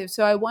narratives.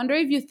 So I wonder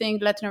if you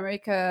think Latin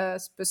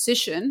America's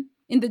position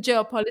in the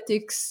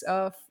geopolitics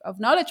of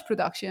knowledge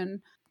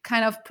production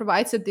kind of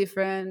provides a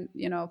different,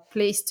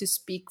 place to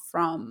speak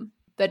from,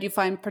 that you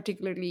find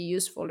particularly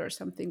useful or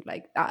something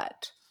like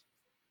that.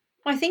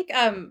 I think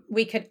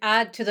we could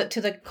add to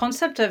the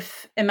concept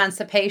of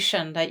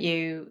emancipation that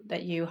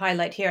you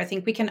highlight here. I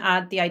think we can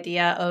add the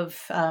idea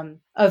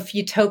of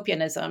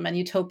utopianism and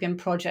utopian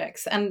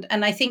projects, and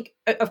I think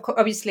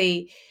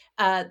obviously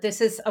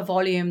this is a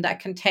volume that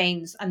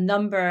contains a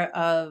number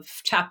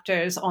of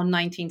chapters on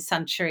 19th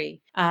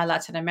century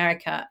Latin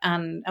America,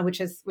 and which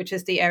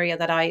is the area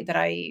that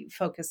I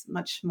focus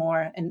much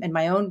more in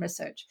my own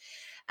research.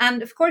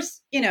 And of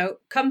course,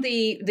 come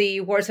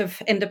the wars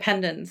of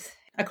independence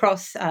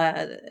across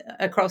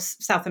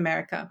South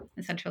America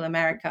and Central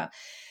America,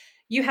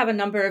 you have a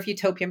number of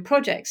utopian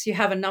projects. You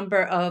have a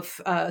number of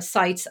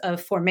sites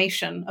of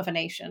formation of a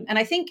nation. And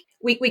I think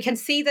we can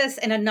see this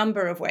in a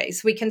number of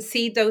ways. We can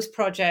see those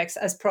projects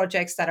as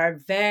projects that are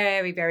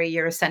very, very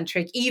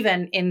Eurocentric,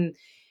 even in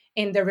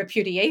the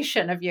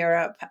repudiation of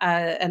Europe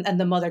and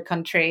the mother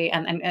country,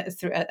 and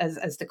through,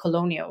 as the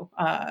colonial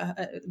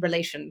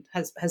relation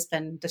has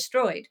been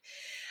destroyed.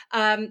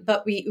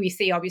 But we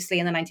see, obviously,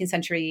 in the 19th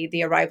century,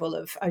 the arrival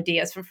of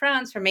ideas from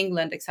France, from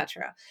England,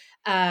 etc.,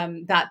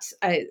 that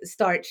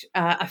start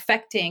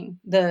affecting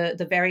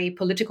the very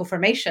political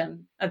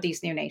formation of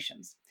these new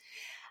nations.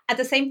 At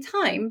the same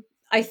time,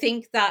 I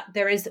think that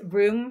there is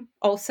room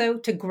also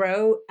to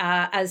grow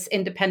as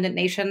independent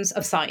nations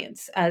of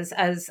science,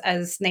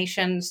 as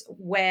nations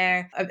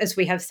where, as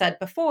we have said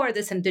before,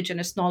 this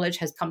indigenous knowledge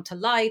has come to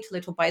light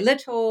little by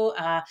little,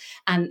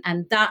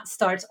 and that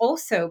starts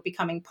also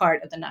becoming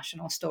part of the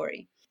national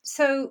story.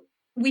 So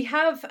we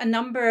have a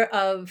number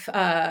of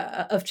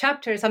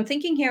chapters. I'm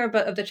thinking here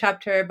of the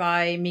chapter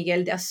by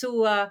Miguel de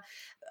Azúa,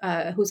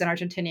 who's an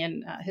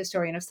Argentinian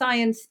historian of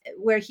science,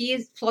 where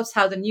he plots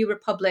how the new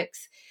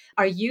republics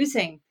are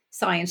using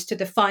science to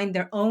define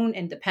their own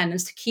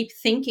independence, to keep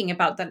thinking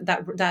about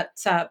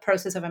that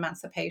process of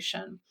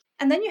emancipation.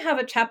 And then you have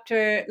a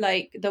chapter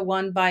like the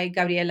one by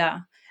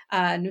Gabriela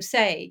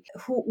Nussey,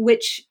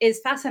 which is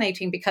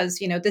fascinating because,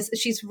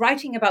 she's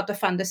writing about the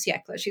fin de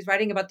siècle. She's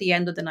writing about the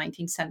end of the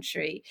 19th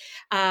century,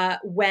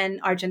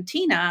 when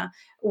Argentina,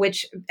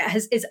 which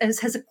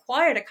has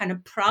acquired a kind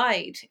of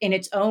pride in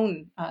its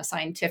own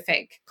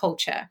scientific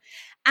culture,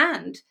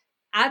 and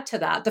add to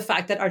that the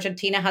fact that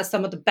Argentina has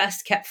some of the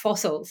best kept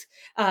fossils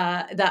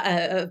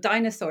of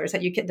dinosaurs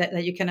that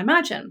you can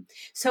imagine.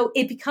 So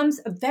it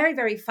becomes a very,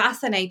 very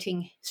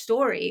fascinating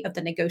story of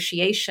the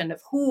negotiation of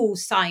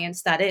whose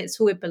science that is,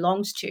 who it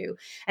belongs to,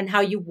 and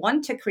how you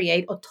want to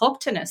create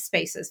autochthonous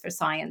spaces for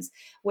science.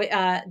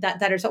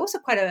 That is also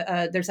quite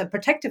there's a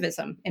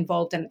protectivism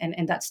involved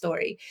in that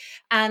story,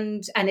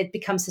 and it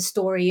becomes a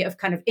story of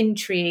kind of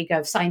intrigue,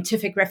 of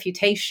scientific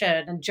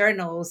refutation, and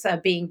journals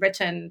being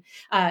written.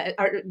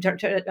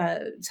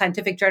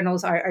 Scientific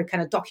journals are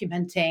kind of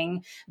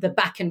documenting the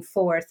back and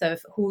forth of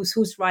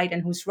who's right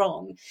and who's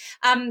wrong.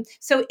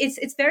 So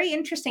it's very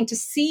interesting to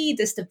see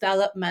this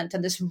development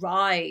and this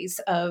rise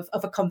of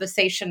a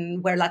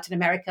conversation where Latin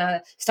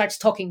America starts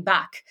talking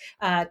back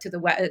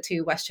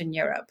to Western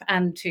Europe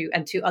and to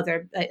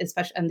other,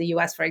 especially in the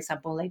US, for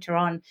example, later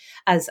on,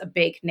 as a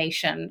big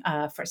nation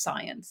for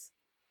science.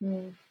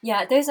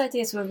 Yeah, those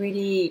ideas were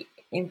really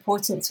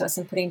important to us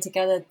in putting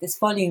together this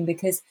volume,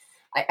 because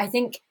I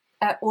think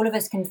all of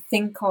us can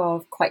think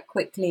of quite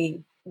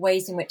quickly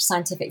ways in which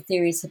scientific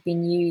theories have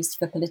been used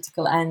for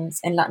political ends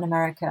in Latin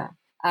America.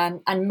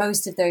 And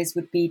most of those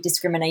would be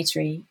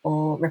discriminatory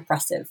or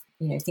repressive,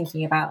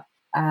 thinking about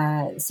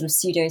sort of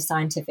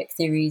pseudo-scientific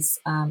theories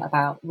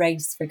about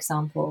race, for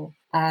example,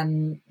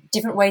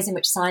 different ways in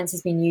which science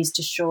has been used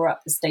to shore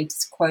up the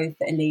status quo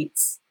for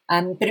elites.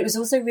 But it was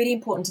also really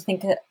important to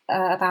think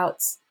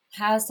about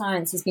how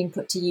science has been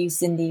put to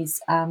use in these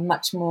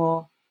much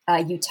more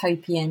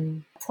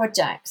utopian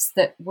projects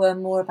that were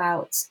more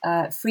about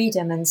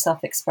freedom and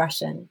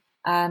self-expression.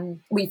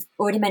 We've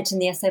already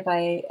mentioned the essay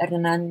by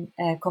Hernan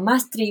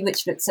Comastri,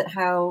 which looks at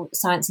how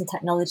science and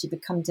technology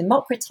become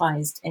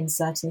democratized in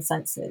certain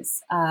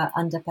senses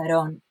under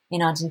Perón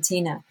in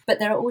Argentina. But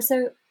there are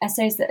also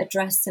essays that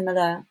address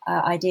similar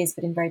ideas,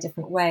 but in very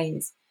different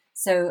ways.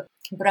 So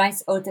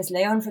Bryce Oltes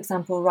Leon, for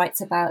example,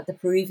 writes about the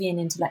Peruvian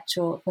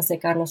intellectual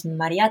José Carlos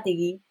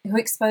Mariátegui, who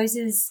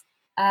exposes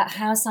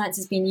how science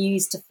has been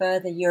used to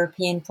further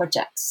European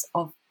projects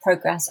of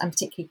progress and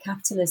particularly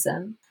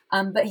capitalism.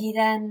 But he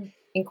then,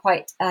 in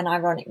quite an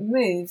ironic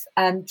move,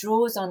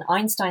 draws on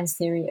Einstein's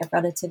theory of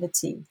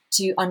relativity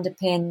to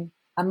underpin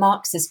a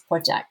Marxist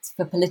project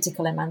for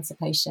political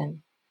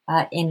emancipation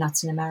in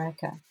Latin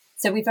America.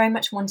 So we very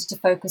much wanted to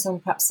focus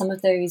on perhaps some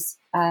of those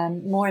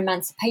more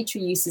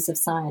emancipatory uses of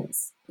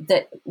science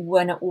that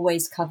were not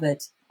always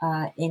covered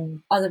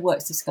in other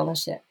works of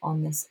scholarship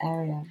on this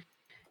area.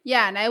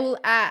 Yeah, and I will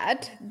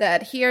add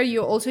that here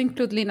you also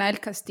include Lina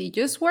del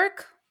Castillo's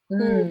work.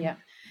 Yeah.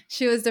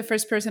 She was the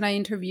first person I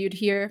interviewed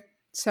here.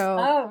 So,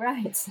 oh,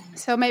 right.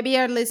 So maybe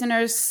our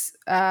listeners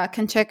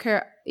can check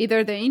her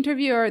either the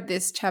interview or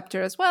this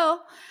chapter as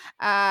well.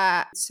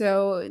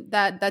 So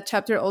that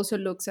chapter also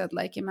looks at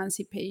like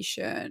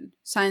emancipation,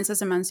 science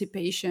as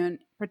emancipation,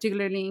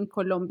 particularly in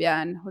Colombia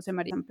and Jose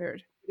Maria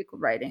Samper's critical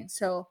writing.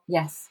 So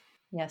yes,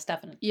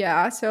 definitely.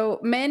 Yeah, so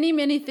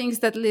many things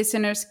that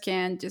listeners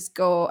can just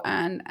go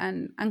and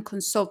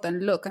consult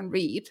and look and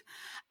read.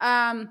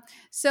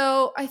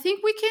 So I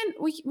think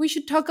we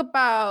should talk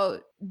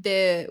about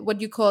the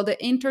what you call the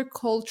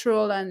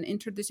intercultural and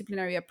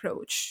interdisciplinary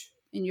approach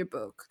in your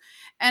book,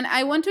 and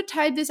I want to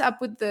tie this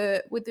up with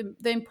the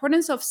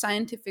importance of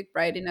scientific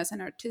writing as an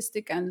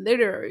artistic and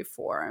literary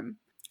form,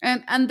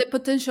 and the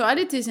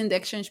potentialities in the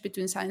exchange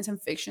between science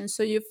and fiction.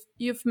 So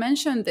you've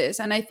mentioned this,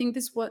 and I think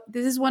this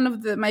is one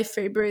of my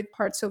favorite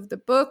parts of the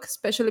book,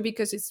 especially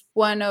because it's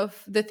one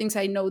of the things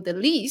I know the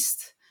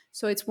least.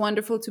 So it's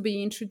wonderful to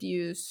be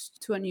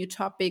introduced to a new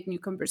topic, new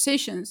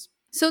conversations.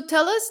 So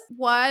tell us,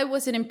 why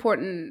was it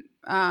important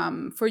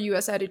for you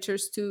as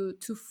editors to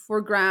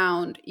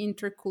foreground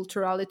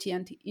interculturality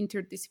and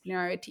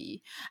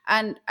interdisciplinarity?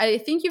 And I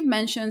think you've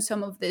mentioned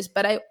some of this,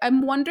 but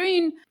I'm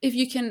wondering if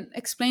you can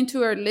explain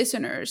to our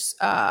listeners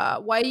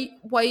why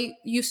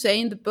you say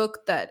in the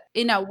book that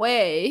in a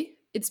way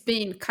it's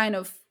been kind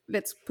of,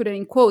 let's put it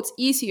in quotes,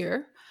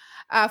 easier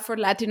for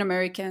Latin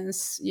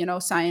Americans,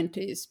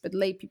 scientists, but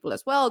lay people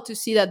as well, to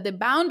see that the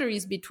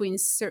boundaries between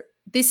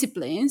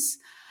disciplines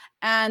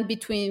and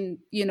between,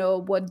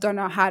 what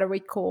Donna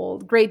Haraway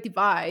called great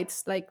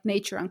divides, like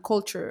nature and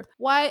culture.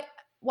 Why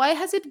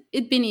has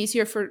it been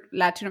easier for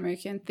Latin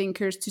American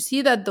thinkers to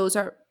see that those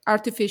are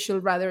artificial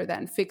rather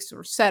than fixed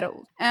or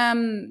settled?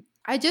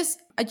 I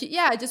just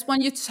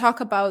want you to talk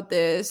about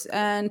this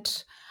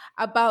and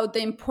about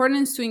the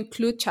importance to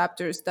include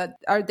chapters that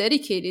are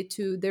dedicated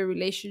to the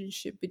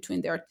relationship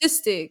between the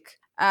artistic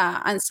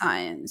and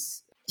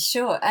science.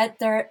 Sure.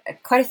 There are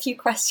quite a few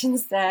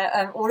questions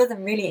there, all of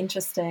them really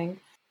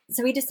interesting.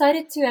 So we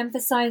decided to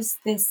emphasize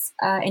this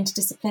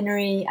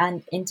interdisciplinary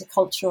and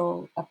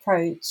intercultural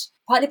approach,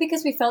 partly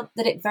because we felt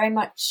that it very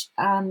much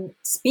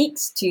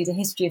speaks to the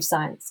history of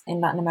science in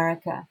Latin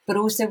America, but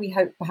also we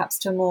hope perhaps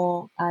to a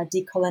more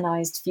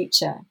decolonized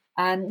future.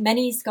 And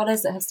many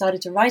scholars that have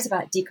started to write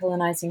about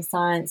decolonizing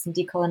science and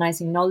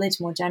decolonizing knowledge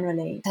more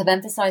generally have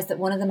emphasized that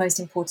one of the most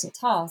important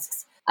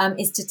tasks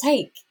is to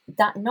take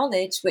that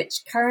knowledge,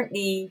 which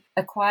currently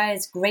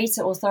acquires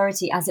greater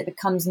authority as it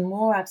becomes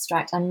more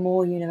abstract and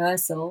more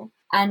universal,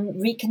 and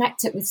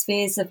reconnect it with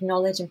spheres of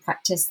knowledge and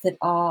practice that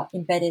are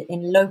embedded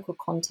in local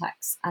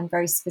contexts and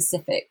very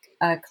specific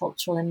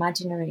cultural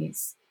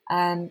imaginaries.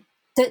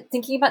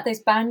 Thinking about those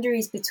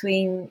boundaries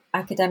between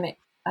academic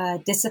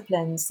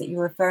disciplines that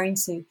you're referring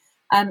to,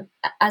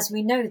 as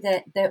we know,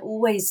 they're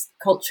always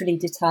culturally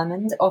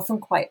determined, often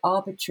quite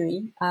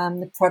arbitrary,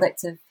 the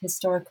product of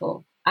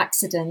historical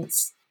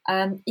accidents.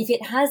 If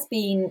it has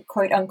been,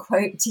 quote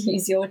unquote, to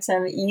use your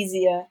term,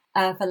 easier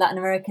for Latin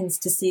Americans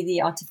to see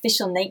the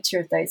artificial nature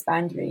of those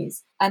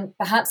boundaries,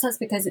 perhaps that's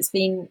because it's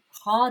been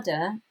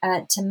harder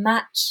to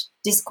match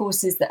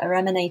discourses that are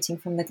emanating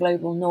from the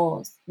global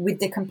north with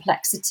the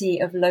complexity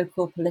of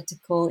local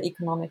political,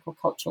 economic, or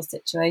cultural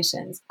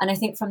situations. And I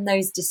think from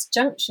those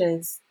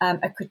disjunctures,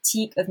 a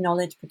critique of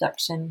knowledge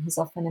production has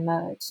often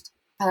emerged.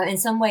 In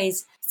some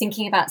ways,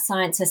 thinking about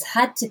science has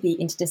had to be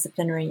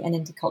interdisciplinary and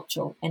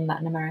intercultural in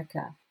Latin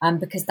America,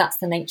 because that's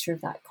the nature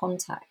of that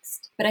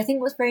context. But I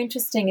think what's very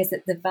interesting is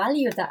that the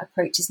value of that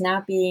approach is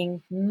now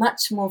being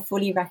much more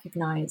fully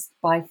recognized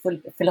by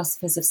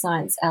philosophers of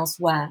science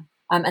elsewhere.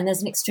 And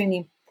there's an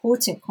extremely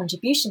important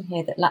contribution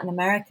here that Latin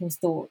American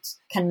thought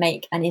can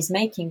make and is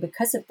making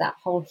because of that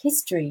whole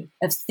history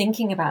of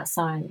thinking about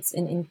science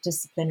in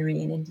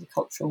interdisciplinary and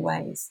intercultural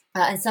ways.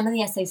 And some of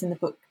the essays in the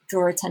book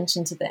draw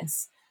attention to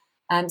this.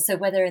 So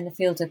whether in the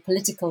field of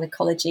political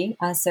ecology,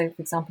 so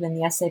for example in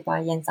the essay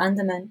by Jens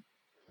Andermann,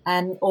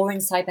 or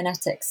in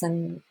cybernetics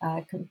and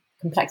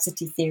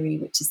complexity theory,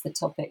 which is the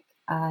topic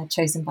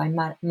chosen by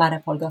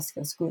Mara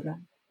Polgowska-Skóra.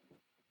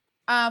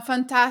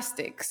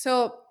 Fantastic.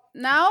 So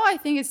now I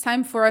think it's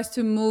time for us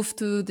to move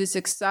to these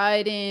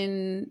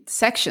exciting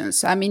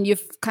sections. I mean,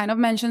 you've kind of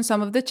mentioned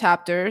some of the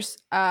chapters,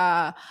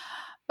 but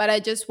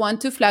I just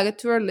want to flag it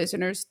to our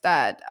listeners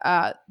that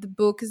the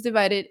book is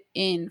divided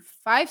in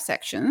 5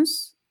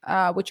 sections,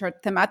 which are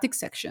thematic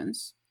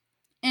sections.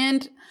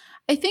 And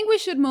I think we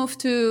should move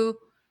to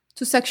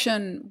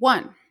section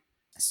 1.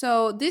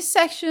 So this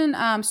section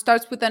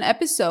starts with an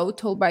episode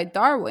told by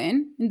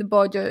Darwin in the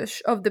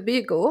Voyage of the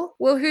Beagle,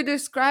 where he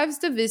describes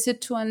the visit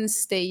to an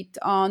estate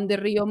on the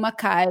Rio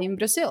Macai in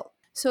Brazil.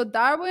 So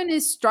Darwin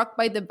is struck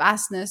by the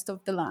vastness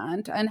of the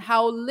land and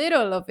how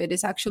little of it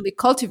is actually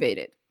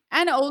cultivated,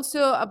 and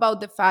also about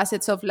the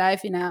facets of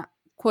life in a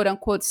quote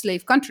unquote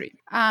slave country.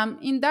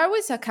 In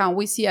Darwin's account,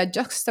 we see a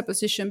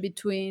juxtaposition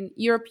between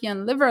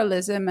European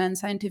liberalism and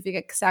scientific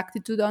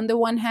exactitude on the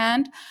one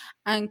hand,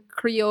 and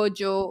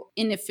Criollo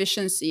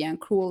inefficiency and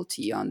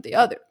cruelty on the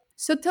other.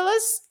 So tell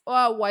us,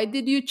 why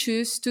did you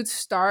choose to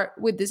start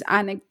with this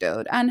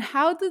anecdote, and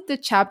how did the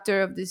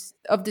chapter of this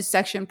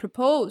section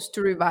propose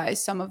to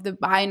revise some of the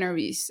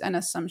binaries and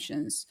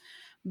assumptions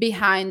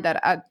behind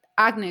that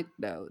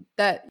anecdote?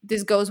 That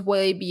this goes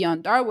way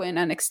beyond Darwin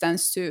and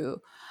extends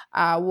to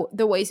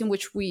the ways in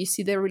which we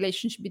see the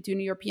relationship between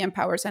European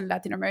powers and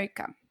Latin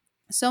America.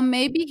 So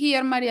maybe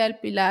here Maria del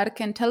Pilar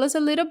can tell us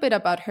a little bit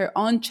about her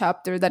own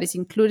chapter that is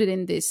included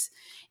in this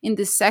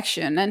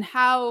section, and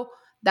how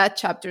that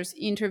chapter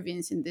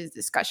intervenes in this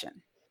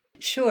discussion.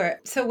 Sure.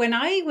 So when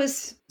I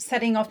was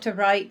setting off to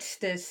write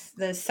this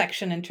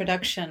section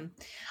introduction,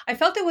 I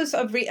felt it was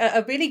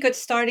a really good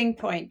starting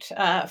point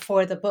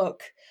for the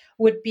book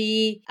would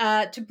be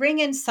to bring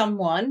in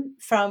someone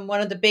from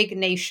one of the big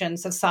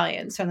nations of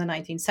science from the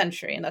 19th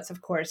century. And that's,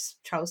 of course,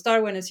 Charles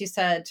Darwin, as you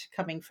said,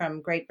 coming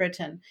from Great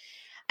Britain.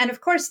 And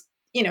of course,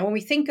 you know, when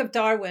we think of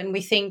Darwin,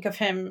 we think of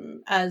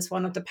him as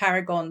one of the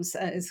paragons,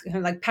 as kind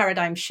of like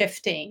paradigm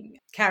shifting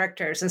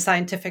characters and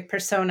scientific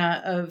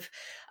persona of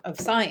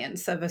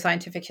science, of a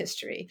scientific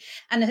history.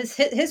 And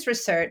his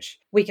research,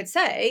 we could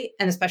say,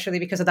 and especially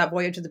because of that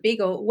voyage of the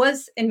Beagle,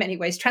 was in many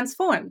ways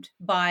transformed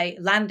by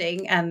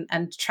landing and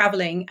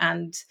traveling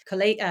and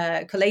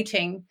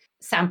collating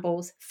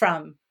samples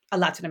from a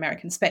Latin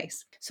American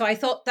space. So I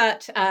thought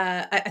that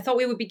I thought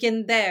we would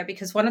begin there,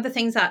 because one of the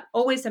things that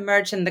always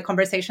emerged in the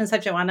conversations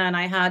that Joanna and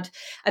I had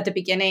at the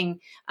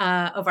beginning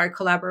of our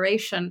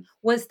collaboration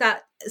was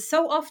that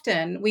so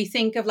often we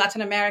think of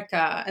Latin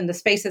America and the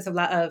spaces of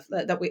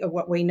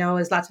what we know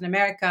as Latin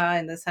America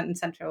in the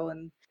Central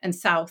and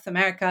South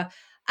America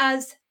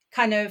as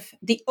kind of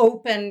the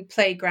open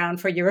playground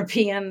for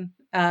European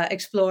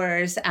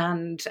explorers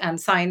and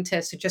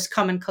scientists who just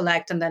come and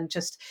collect and then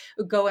just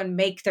go and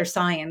make their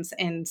science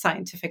in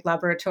scientific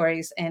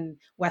laboratories in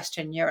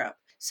Western Europe.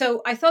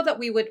 So I thought that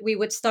we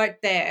would start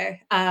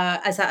there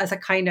as a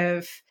kind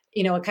of,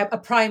 you know, a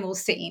primal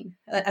scene,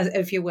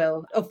 if you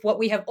will, of what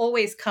we have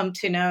always come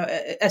to know,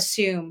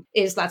 assume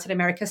is Latin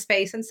America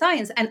space and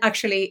science. And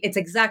actually, it's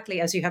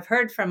exactly, as you have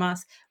heard from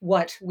us,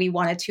 what we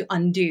wanted to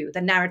undo, the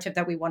narrative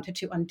that we wanted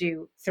to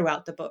undo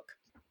throughout the book.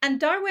 And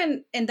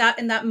Darwin, in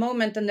that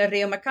moment in the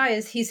Rio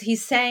Macai,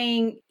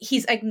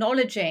 he's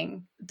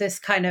acknowledging this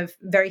kind of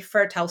very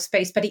fertile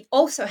space, but he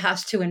also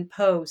has to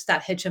impose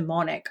that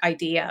hegemonic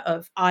idea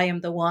of I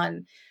am the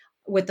one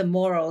with the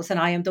morals and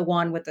I am the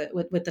one with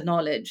the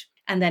knowledge.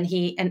 And then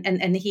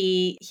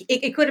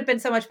it could have been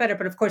so much better,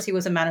 but of course he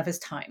was a man of his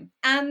time.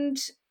 And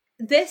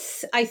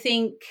this, I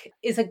think,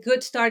 is a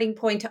good starting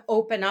point to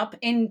open up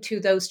into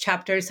those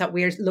chapters that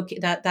we're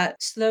looking at,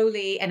 that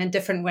slowly and in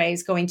different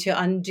ways going to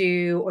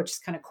undo or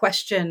just kind of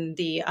question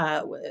the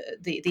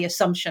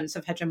assumptions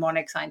of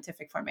hegemonic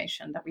scientific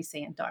formation that we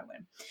see in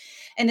Darwin.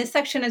 In this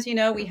section, as you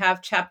know, we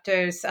have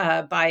chapters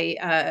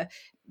by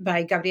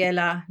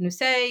Gabriela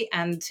Nussey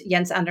and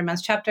Jens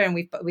Andermann's chapter, and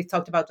we've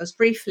talked about those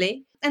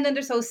briefly. And then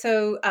there's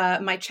also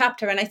my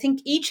chapter, and I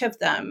think each of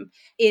them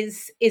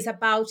is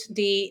about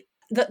the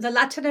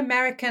Latin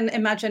American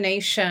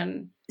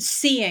imagination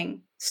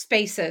seeing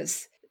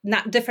spaces,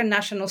 different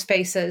national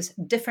spaces,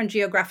 different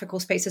geographical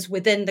spaces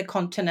within the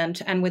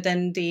continent and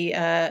within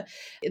the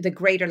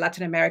greater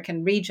Latin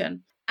American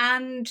region,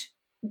 and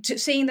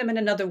seeing them in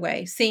another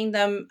way, seeing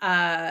them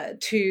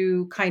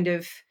to kind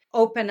of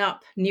open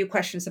up new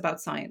questions about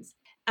science.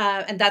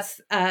 And that's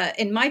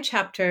in my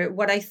chapter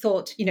what I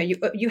thought. You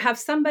know, you have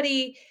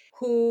somebody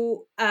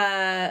who,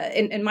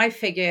 in my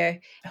figure,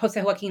 Jose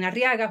Joaquin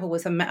Arriaga, who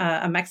was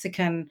a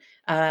Mexican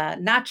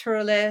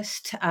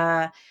naturalist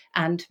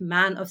and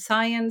man of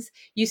science.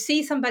 You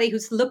see somebody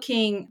who's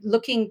looking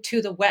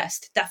to the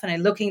West,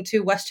 definitely looking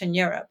to Western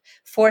Europe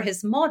for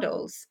his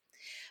models,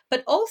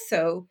 but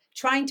also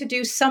trying to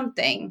do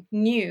something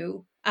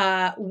new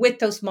with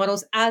those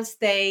models as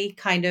they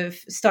kind of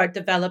start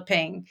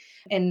developing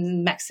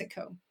in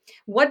Mexico.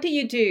 What do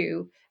you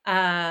do,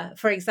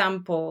 for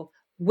example,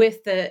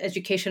 with the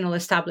educational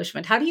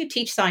establishment? How do you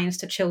teach science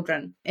to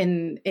children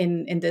in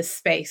this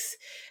space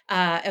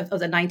of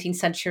the 19th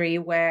century,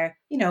 where,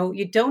 you know,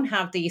 you don't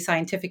have the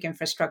scientific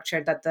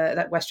infrastructure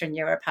that Western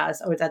Europe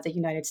has or that the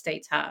United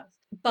States has?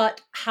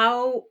 But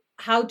how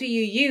do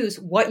you use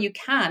what you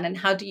can, and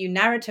how do you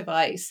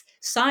narrativize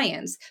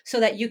science so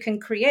that you can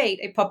create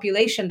a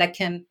population that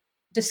can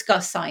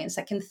discuss science,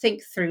 that can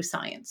think through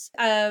science.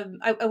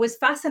 I was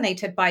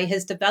fascinated by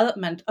his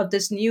development of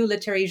this new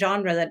literary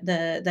genre, that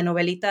the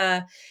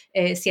novelita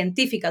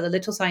científica, the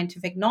little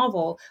scientific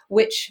novel,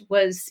 which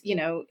was,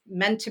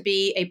 meant to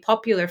be a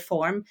popular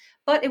form,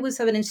 but it was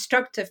of an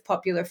instructive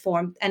popular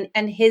form. And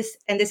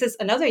this is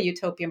another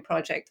utopian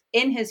project.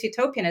 In his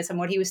utopianism,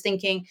 what he was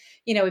thinking,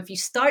 if you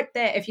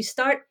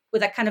start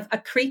with a kind of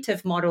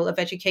accretive model of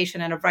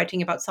education and of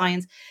writing about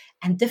science,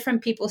 and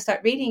different people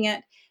start reading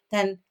it,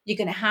 then you're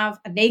going to have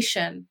a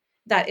nation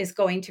that is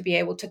going to be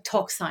able to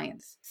talk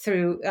science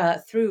through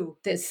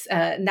this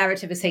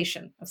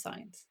narrativization of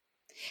science.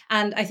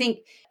 And I think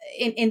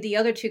in the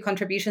other two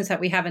contributions that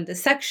we have in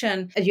this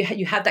section,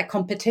 you have that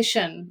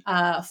competition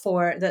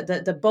for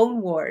the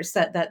bone wars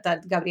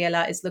that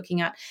Gabriela is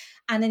looking at.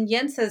 And in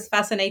Jens's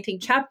fascinating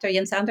chapter,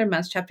 Jens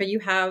Andermann's chapter, you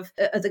have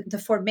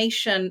the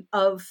formation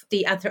of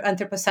the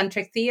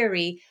anthropocentric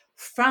theory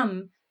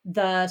from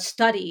the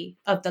study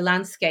of the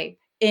landscape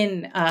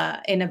in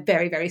a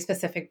very, very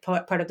specific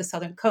part of the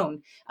Southern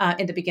Cone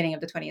in the beginning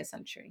of the 20th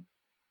century.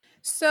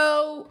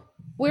 So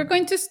we're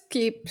going to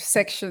skip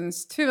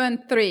sections 2 and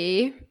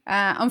 3,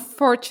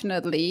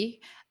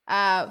 unfortunately.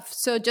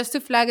 So just to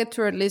flag it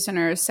to our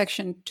listeners,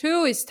 section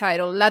 2 is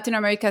titled Latin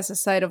America as a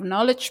Site of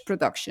Knowledge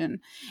Production.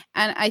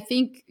 And I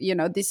think,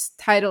 this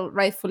title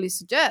rightfully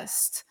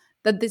suggests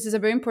that this is a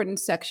very important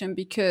section,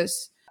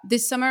 because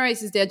this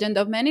summarizes the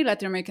agenda of many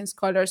Latin American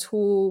scholars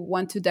who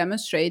want to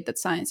demonstrate that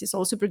science is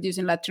also produced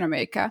in Latin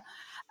America.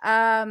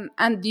 And,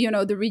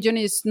 the region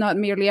is not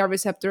merely a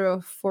receptor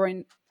of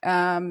foreign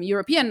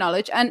European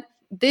knowledge. And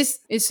this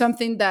is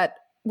something that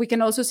we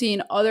can also see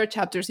in other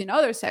chapters in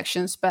other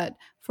sections. But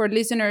for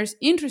listeners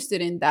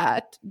interested in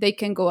that, they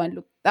can go and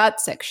look at that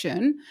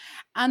section.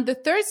 And the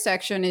third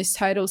section is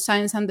titled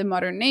Science and the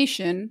Modern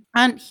Nation.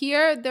 And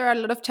here there are a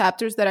lot of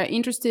chapters that are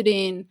interested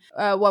in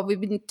what we've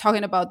been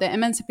talking about, the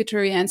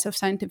emancipatory ends of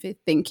scientific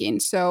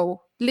thinking.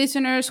 So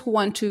listeners who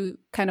want to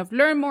kind of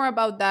learn more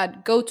about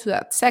that, go to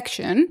that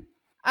section.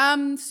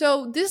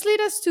 So this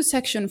leads us to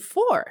section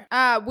 4,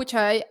 which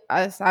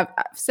as I've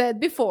said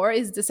before,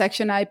 is the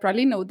section I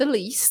probably know the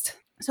least.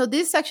 So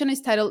this section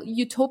is titled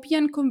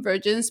Utopian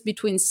Convergence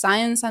Between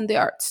Science and the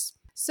Arts.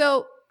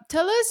 So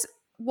tell us,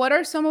 what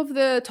are some of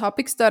the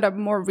topics that have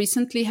more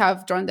recently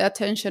have drawn the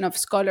attention of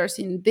scholars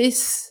in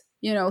this,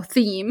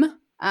 theme?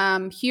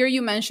 Here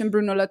you mentioned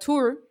Bruno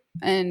Latour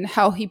and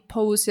how he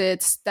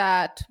posits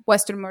that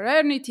Western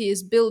modernity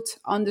is built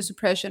on the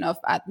suppression of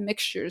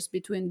admixtures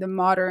between the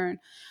modern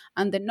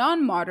and the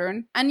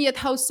non-modern, and yet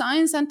how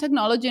science and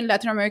technology in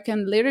Latin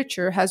American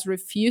literature has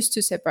refused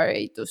to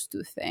separate those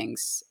two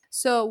things.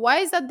 So why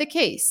is that the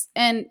case?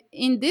 And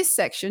in this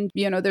section,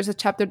 there's a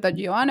chapter that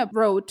Joanna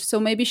wrote, so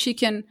maybe she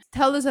can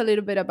tell us a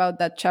little bit about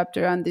that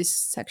chapter and this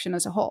section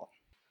as a whole.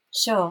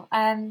 Sure.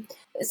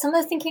 Some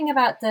of the thinking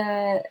about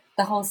the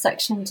whole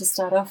section to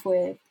start off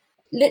with,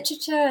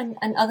 literature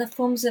and other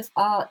forms of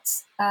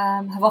art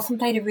have often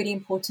played a really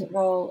important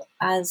role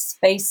as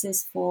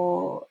basis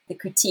for the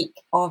critique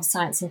of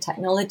science and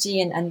technology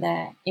and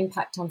their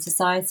impact on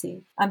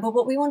society. But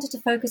what we wanted to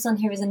focus on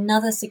here is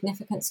another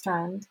significant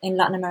strand in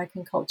Latin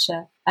American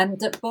culture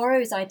that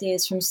borrows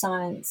ideas from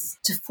science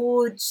to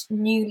forge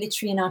new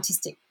literary and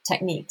artistic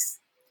techniques,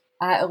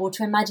 or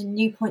to imagine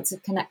new points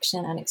of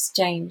connection and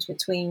exchange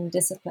between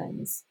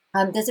disciplines.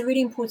 There's a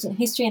really important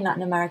history in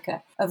Latin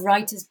America of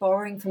writers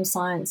borrowing from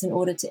science in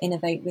order to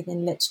innovate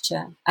within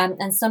literature.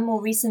 And some more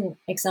recent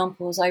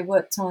examples I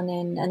worked on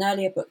in an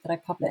earlier book that I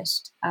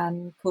published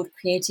called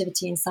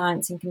Creativity in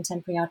Science in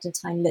Contemporary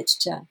Argentine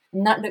Literature.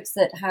 And that looks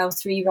at how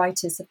 3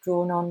 writers have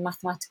drawn on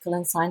mathematical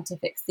and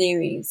scientific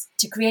theories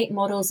to create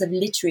models of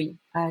literary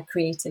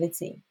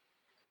creativity.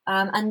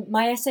 And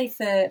my essay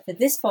for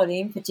this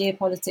volume, for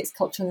Geopolitics,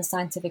 Culture and the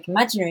Scientific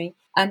Imaginary,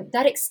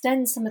 that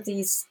extends some of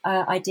these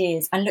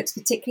ideas and looks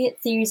particularly at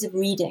theories of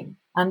reading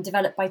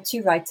developed by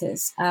 2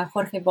 writers,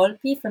 Jorge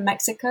Volpi from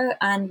Mexico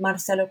and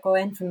Marcelo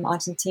Cohen from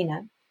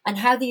Argentina, and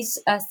how these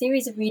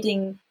theories of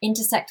reading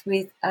intersect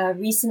with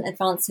recent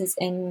advances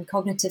in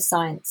cognitive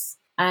science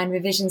and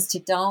revisions to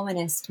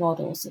Darwinist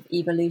models of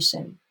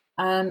evolution.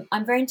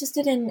 I'm very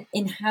interested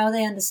in how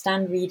they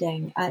understand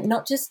reading,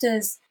 not just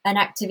as an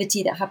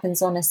activity that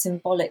happens on a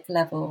symbolic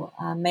level,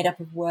 made up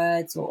of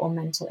words or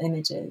mental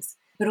images,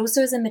 but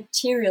also as a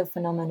material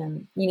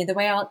phenomenon, the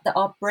way that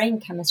our brain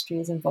chemistry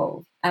is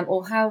involved,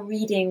 or how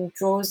reading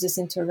draws us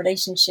into a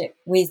relationship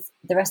with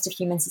the rest of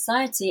human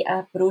society,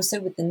 but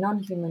also with the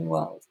non-human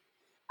world.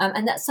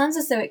 And that sounds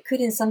as though it could,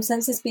 in some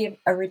senses, be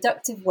a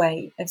reductive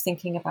way of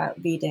thinking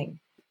about reading.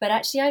 But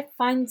actually, I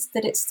find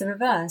that it's the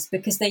reverse,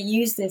 because they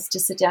use this to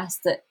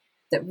suggest that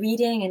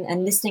reading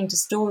and listening to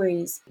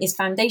stories is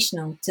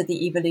foundational to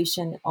the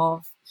evolution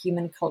of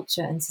human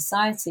culture and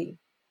society,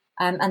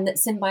 and that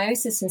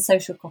symbiosis and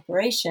social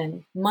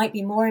cooperation might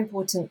be more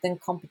important than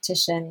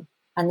competition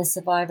and the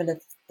survival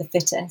of the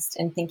fittest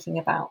in thinking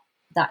about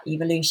that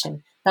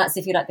evolution. That's,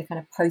 if you like, the kind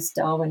of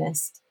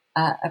post-Darwinist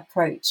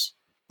approach.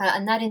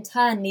 And that in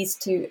turn leads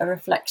to a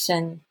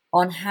reflection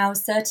on how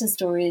certain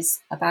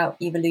stories about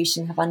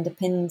evolution have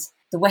underpinned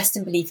the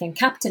Western belief in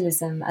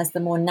capitalism as the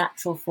more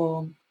natural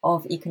form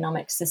of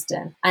economic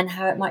system, and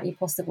how it might be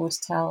possible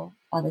to tell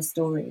other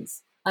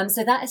stories.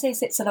 So that essay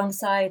sits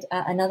alongside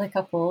another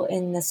couple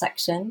in the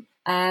section,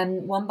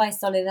 one by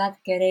Soledad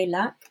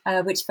Querela,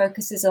 which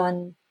focuses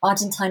on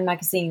Argentine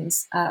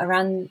magazines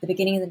around the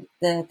beginning of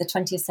the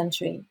 20th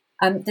century,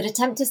 that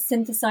attempt to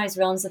synthesize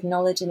realms of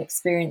knowledge and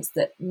experience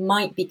that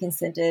might be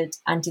considered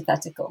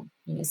antithetical,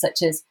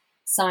 such as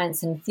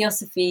science and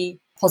theosophy,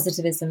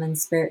 positivism and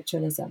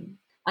spiritualism.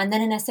 And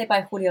then an essay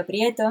by Julio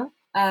Prieto,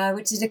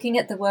 which is looking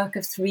at the work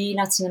of 3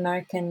 Latin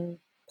American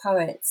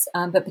poets,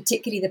 but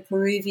particularly the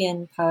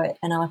Peruvian poet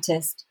and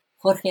artist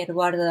Jorge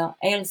Eduardo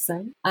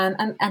Ailson,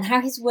 and how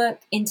his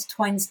work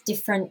intertwines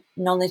different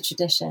knowledge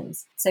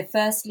traditions. So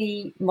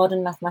firstly,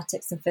 modern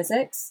mathematics and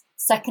physics.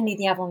 Secondly,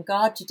 the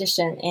avant-garde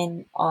tradition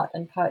in art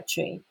and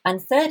poetry.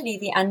 And thirdly,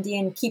 the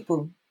Andean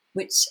quipu,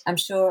 which I'm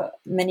sure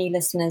many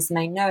listeners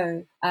may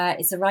know,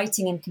 is a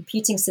writing and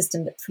computing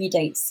system that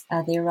predates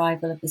the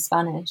arrival of the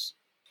Spanish.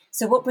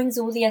 So what brings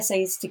all the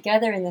essays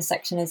together in this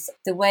section is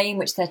the way in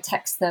which their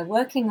texts they're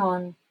working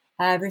on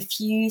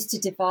refuse to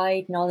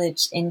divide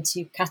knowledge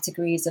into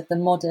categories of the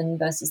modern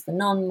versus the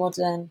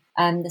non-modern,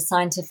 and the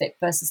scientific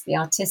versus the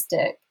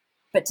artistic,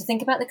 but to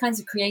think about the kinds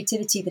of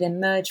creativity that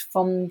emerge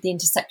from the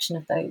intersection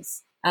of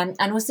those. And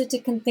also to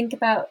think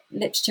about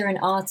literature and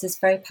art as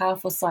very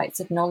powerful sites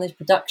of knowledge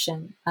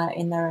production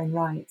in their own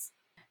rights.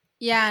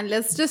 Yeah, and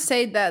let's just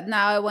say that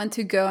now I want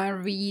to go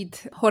and read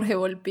Jorge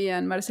Volpi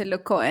and Marcelo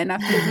Cohen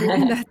after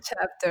reading that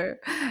chapter.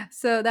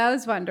 So that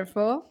was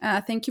wonderful.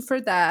 Thank you for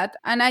that.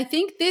 And I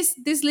think this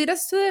leads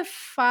us to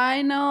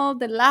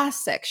the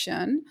last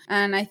section.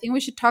 And I think we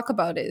should talk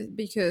about it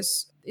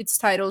because it's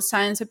titled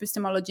Science,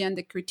 Epistemology, and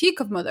the Critique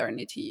of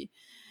Modernity.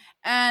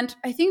 And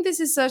I think this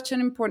is such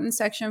an important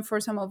section for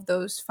some of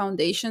those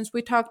foundations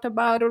we talked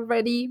about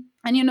already.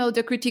 And,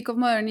 the critique of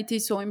modernity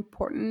is so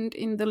important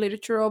in the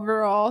literature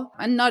overall,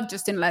 and not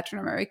just in Latin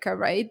America,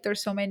 right?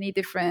 There's so many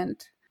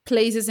different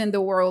places in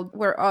the world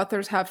where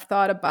authors have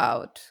thought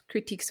about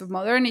critiques of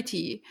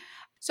modernity.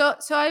 So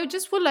I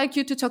just would like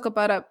you to talk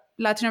about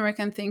Latin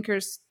American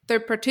thinkers,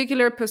 their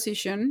particular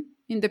position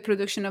in the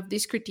production of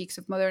these critiques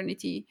of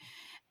modernity,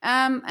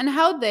 and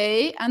how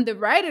they and the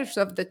writers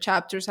of the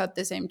chapters at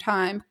the same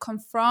time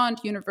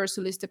confront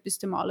universalist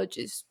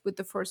epistemologies with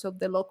the force of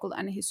the local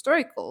and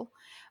historical.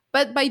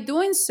 But by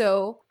doing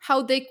so,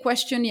 how they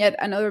question yet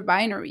another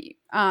binary,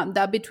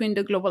 that between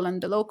the global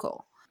and the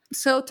local.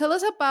 So tell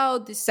us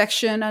about this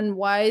section, and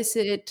why is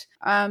it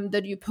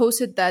that you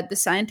posted that the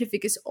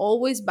scientific is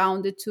always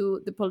bounded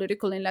to the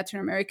political in Latin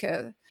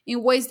America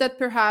in ways that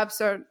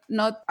perhaps are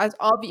not as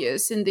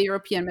obvious in the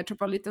European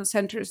metropolitan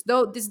centers,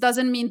 though this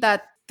doesn't mean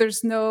that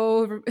there's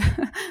no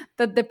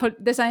that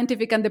the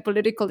scientific and the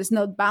political is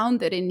not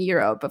bounded in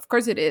Europe. Of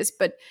course it is,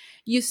 but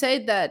you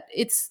say that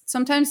it's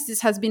sometimes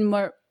this has been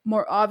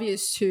more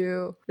obvious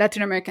to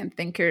Latin American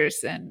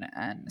thinkers and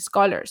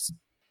scholars.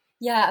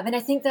 Yeah, I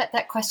think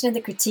that question of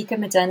the critique of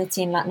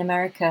modernity in Latin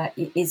America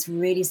is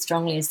really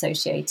strongly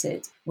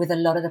associated with a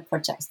lot of the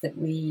projects that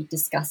we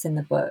discuss in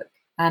the book.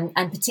 And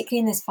particularly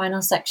in this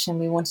final section,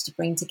 we wanted to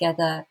bring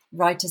together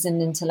writers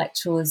and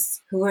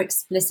intellectuals who were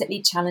explicitly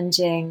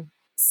challenging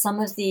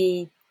some of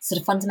the sort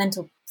of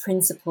fundamental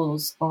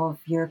principles of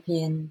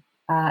European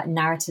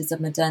narratives of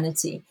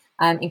modernity,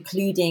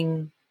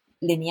 including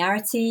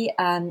linearity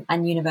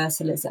and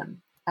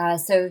universalism.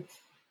 So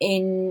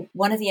in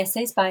one of the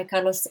essays by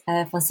Carlos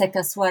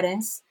Fonseca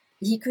Suarez,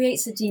 he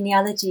creates a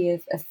genealogy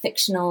of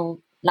fictional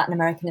Latin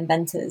American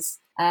inventors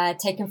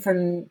taken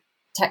from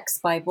texts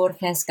by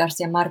Borges,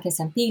 Garcia Marquez,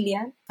 and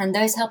Piglia. And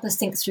those help us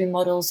think through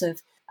models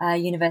of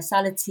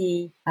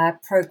universality,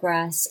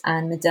 progress,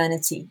 and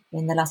modernity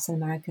in the Latin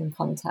American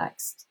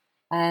context.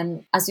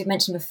 As we've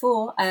mentioned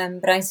before,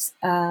 Bryce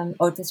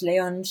Ortiz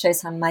Leon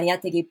shows how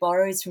Mariátegui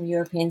borrows from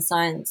European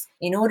science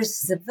in order to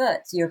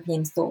subvert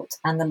European thought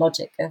and the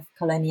logic of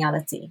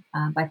coloniality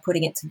by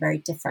putting it to very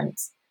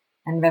different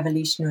and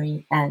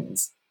revolutionary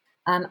ends.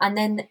 And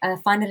then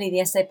finally, the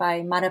essay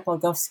by Mara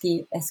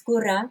Polgowski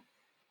Escurra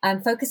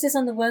focuses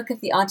on the work of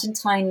the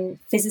Argentine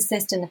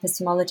physicist and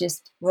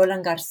epistemologist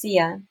Roland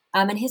Garcia.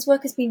 And his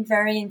work has been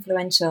very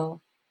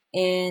influential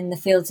in the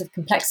fields of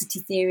complexity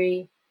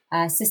theory,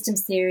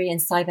 systems theory,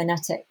 and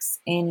cybernetics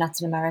in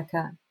Latin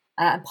America.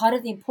 And part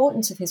of the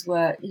importance of his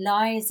work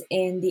lies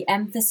in the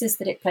emphasis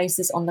that it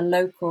places on the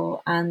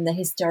local and the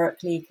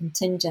historically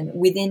contingent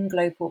within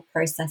global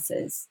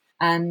processes.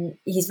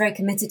 He's very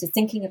committed to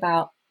thinking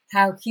about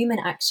how human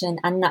action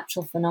and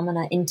natural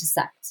phenomena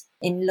intersect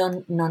in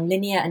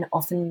non-linear and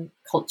often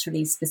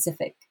culturally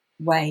specific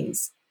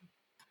ways.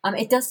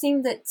 It does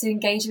seem that to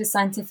engage with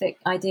scientific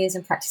ideas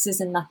and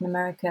practices in Latin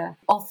America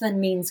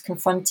often means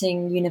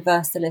confronting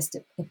universalist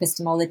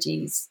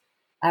epistemologies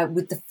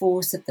with the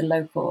force of the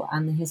local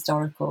and the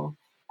historical,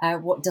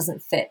 what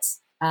doesn't fit,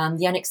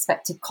 the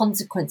unexpected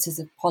consequences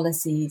of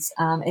policies,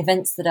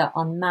 events that are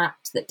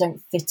unmapped, that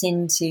don't fit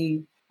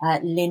into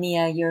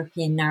linear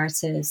European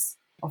narratives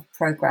of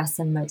progress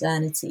and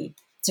modernity.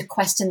 to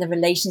question the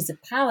relations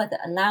of power that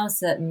allow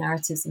certain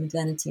narratives of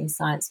modernity and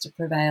science to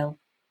prevail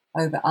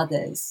over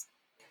others.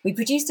 We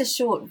produced a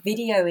short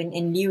video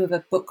in lieu of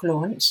a book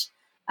launch.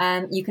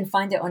 You can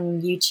find it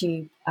on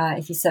YouTube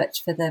if you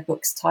search for the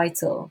book's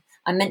title.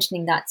 I'm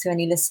mentioning that to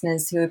any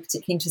listeners who are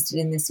particularly interested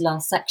in this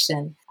last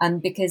section,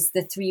 because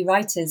the three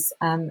writers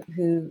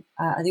who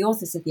are the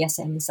authors of the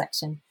essay in this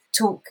section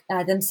talk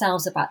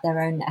themselves about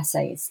their own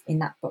essays in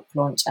that book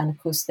launch. And of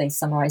course, they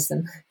summarize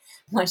them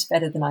much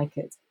better than I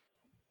could.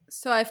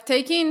 So I've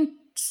taken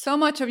so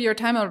much of your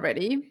time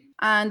already,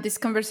 and this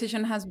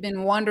conversation has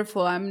been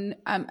wonderful.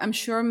 I'm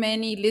sure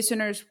many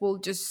listeners will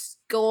just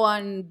go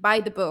and buy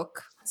the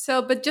book.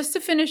 So, but just to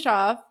finish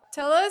off,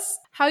 tell us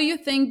how you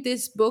think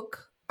this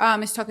book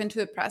is talking to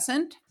the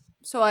present.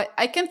 So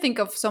I can think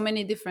of so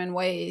many different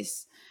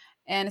ways,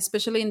 and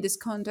especially in this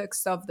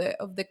context of the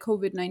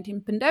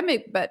COVID-19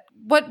 pandemic. But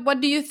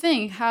what do you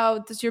think? How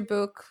does your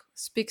book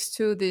speaks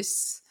to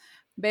this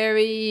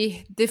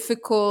very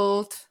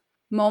difficult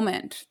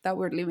moment that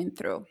we're living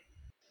through?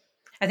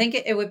 I think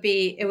it would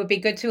be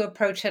good to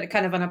approach it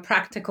kind of on a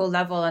practical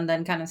level and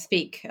then kind of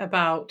speak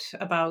about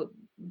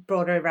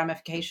broader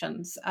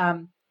ramifications.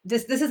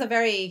 This is a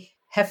very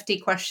hefty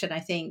question, I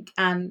think,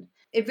 and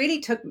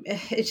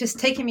it's just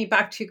taking me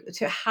back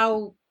to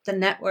how the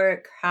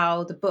network,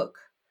 how the book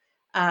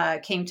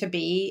came to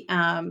be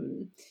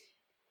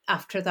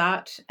after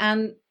that.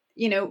 And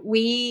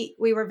we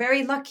were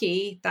very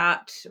lucky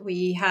that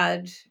we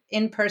had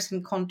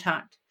in-person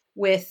contact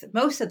with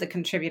most of the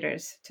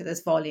contributors to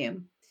this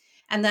volume.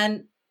 And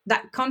then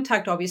that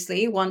contact,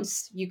 obviously,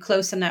 once you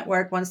close the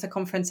network, once the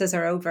conferences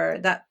are over,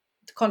 that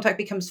contact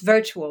becomes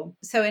virtual.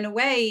 So in a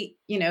way,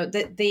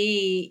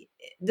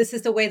 this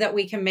is the way that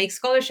we can make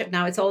scholarship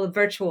now. It's all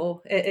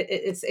virtual.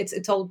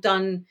 It's all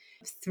done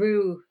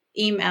through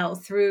email,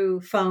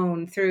 through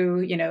phone,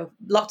 through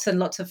lots and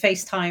lots of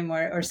FaceTime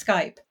or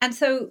Skype. And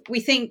so we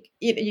think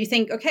you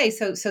think, okay,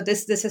 so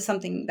this is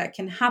something that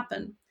can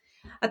happen.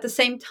 At the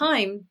same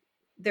time,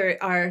 there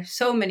are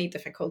so many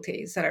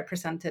difficulties that are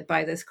presented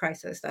by this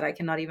crisis that I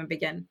cannot even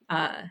begin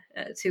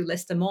to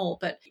list them all.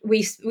 But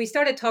we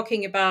started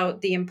talking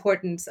about the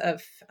importance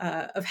of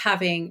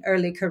having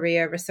early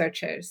career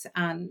researchers.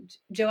 And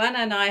Joanna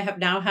and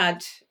I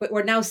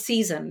we're now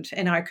seasoned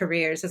in our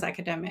careers as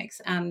academics.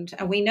 And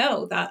we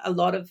know that a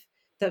lot of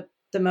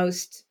the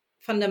most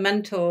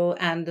fundamental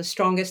and the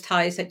strongest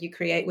ties that you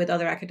create with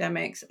other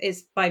academics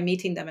is by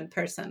meeting them in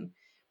person,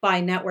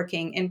 by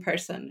networking in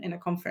person in a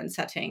conference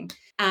setting.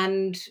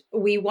 And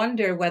we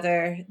wonder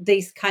whether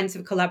these kinds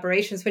of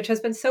collaborations, which has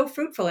been so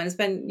fruitful, and it's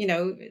been,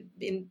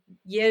 in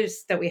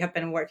years that we have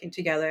been working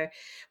together,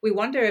 we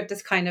wonder if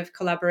this kind of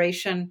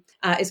collaboration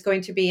is going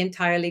to be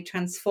entirely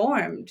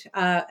transformed.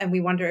 And we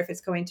wonder if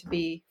it's going to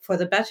be for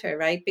the better,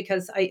 right?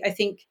 Because I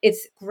think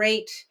it's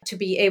great to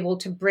be able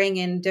to bring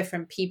in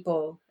different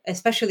people,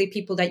 especially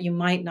people that you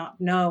might not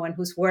know and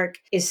whose work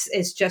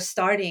is just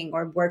starting,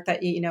 or work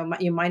that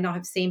you might not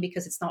have seen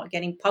because it's not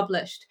getting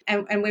published.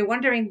 And we're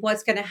wondering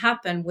what's going to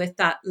happen with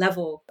that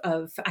level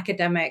of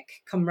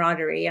academic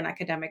camaraderie and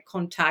academic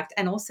contact,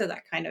 and also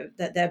that kind of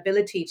the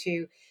ability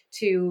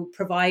to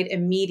provide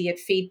immediate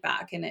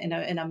feedback in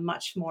a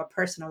much more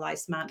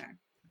personalized manner.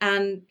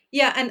 And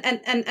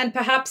and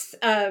perhaps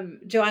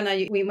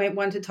Joanna, we might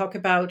want to talk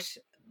about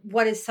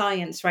what is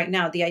science right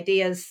now, the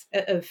ideas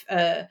of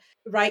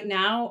right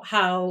now,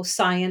 how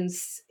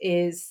science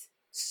is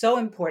so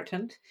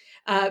important,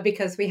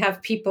 because we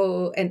have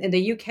people in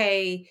the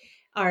UK,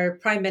 our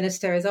Prime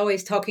Minister is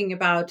always talking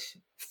about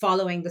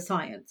following the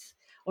science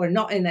or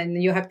not. And then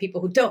you have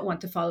people who don't want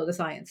to follow the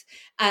science.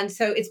 And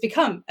so it's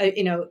become a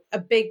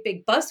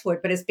big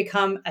buzzword, but it's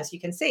become, as you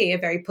can see, a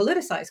very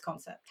politicized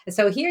concept. And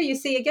so here you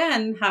see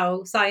again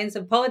how science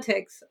and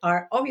politics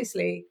are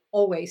obviously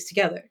always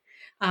together,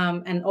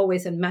 and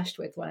always enmeshed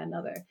with one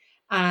another.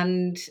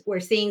 And we're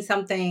seeing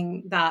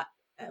something that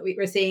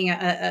we're seeing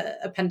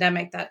a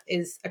pandemic that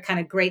is a kind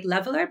of great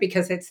leveler,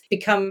 because it's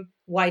become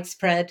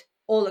widespread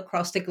all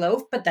across the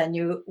globe. But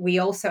then we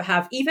also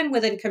have, even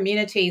within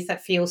communities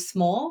that feel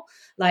small,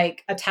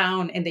 like a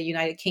town in the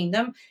United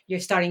Kingdom, you're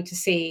starting to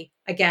see,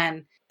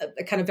 again,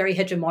 a kind of very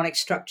hegemonic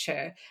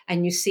structure.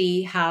 And you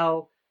see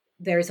how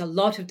there's a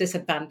lot of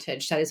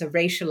disadvantage that is a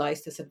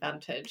racialized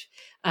disadvantage,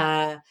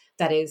 that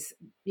is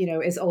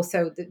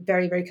also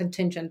very, very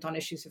contingent on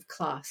issues of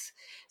class.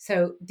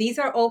 So these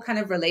are all kind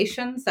of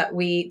relations that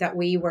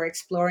we were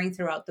exploring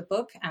throughout the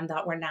book, and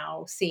that we're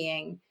now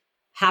seeing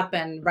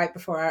happen right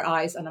before our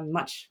eyes on a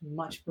much,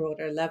 much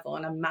broader level,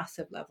 on a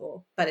massive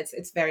level. But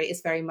it's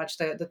very much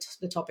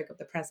the topic of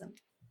the present.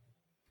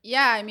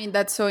 Yeah, I mean,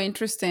 that's so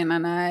interesting.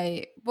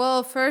 And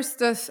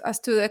first, as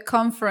to the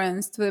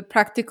conference, to the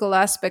practical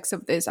aspects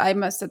of this, I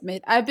must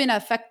admit, I've been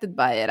affected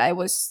by it. I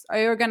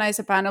organized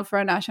a panel for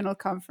a national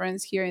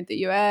conference here in the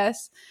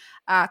US,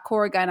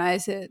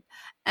 co-organized it,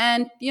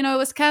 and, it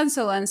was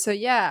canceled. And so,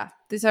 yeah,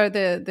 these are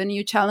the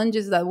new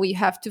challenges that we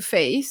have to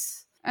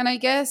face. And I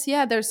guess,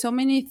 there's so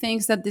many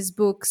things that this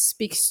book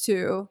speaks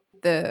to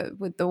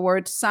with the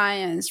word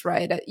science,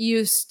 right?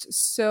 Used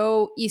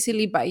so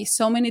easily by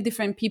so many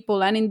different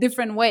people and in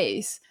different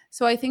ways.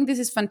 So I think this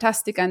is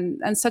fantastic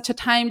and such a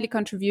timely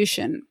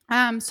contribution.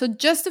 So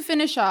just to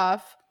finish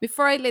off,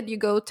 before I let you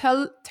go,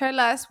 tell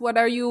us, what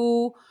are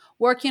you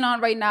working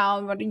on right now?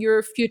 And what are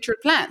your future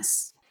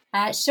plans?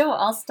 Sure,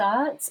 I'll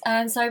start.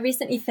 So I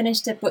recently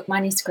finished a book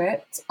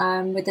manuscript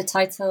with the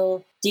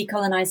title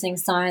Decolonizing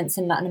Science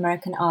in Latin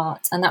American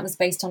Art, and that was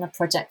based on a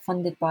project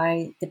funded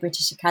by the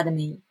British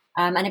Academy.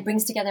 And it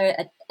brings together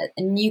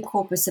a new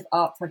corpus of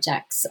art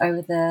projects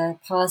over the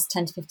past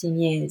 10 to 15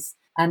 years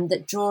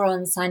that draw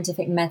on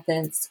scientific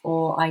methods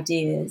or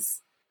ideas.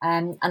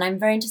 And I'm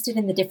very interested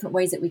in the different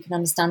ways that we can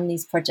understand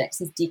these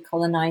projects as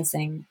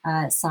decolonizing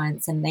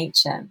science and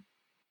nature.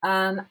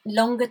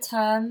 Longer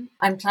term,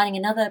 I'm planning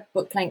another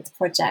book-length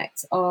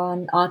project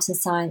on art and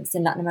science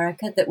in Latin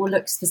America that will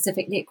look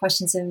specifically at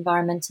questions of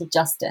environmental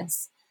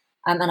justice.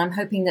 And I'm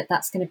hoping that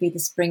that's going to be the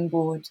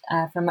springboard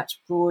for a much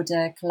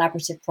broader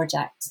collaborative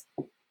project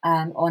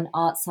on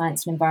art,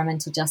 science, and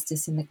environmental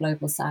justice in the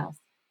global south.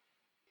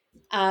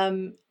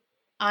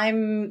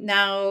 I'm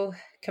now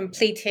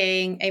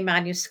completing a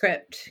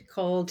manuscript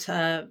called,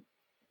 for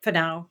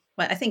now,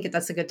 well, I think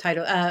that's a good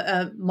title,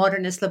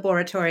 Modernist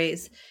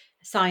Laboratories,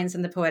 Science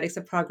and the Poetics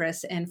of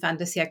Progress in Fin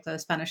de Siècle,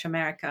 Spanish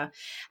America.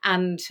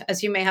 And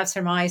as you may have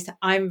surmised,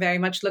 I'm very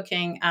much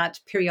looking at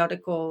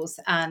periodicals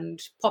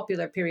and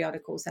popular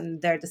periodicals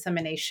and their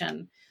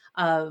dissemination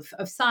of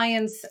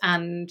science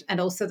and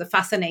also the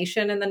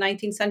fascination in the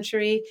 19th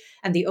century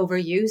and the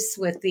overuse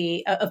with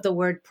of the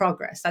word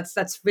progress.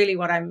 That's really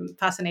what I'm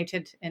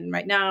fascinated in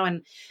right now.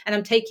 And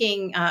I'm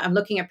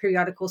looking at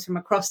periodicals from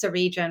across the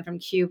region, from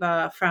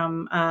Cuba,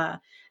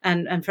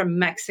 and from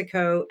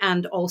Mexico,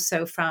 and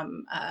also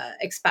from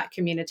expat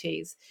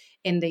communities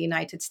in the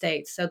United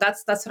States. So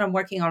that's what I'm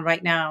working on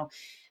right now.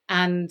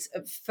 And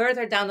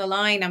further down the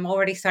line, I'm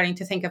already starting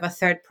to think of a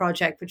third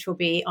project, which will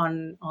be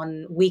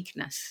on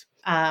weakness,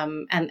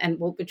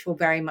 which will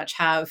very much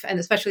have, and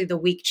especially the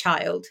weak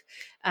child,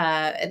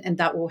 and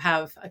that will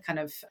have a kind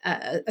of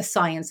a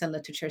science and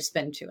literature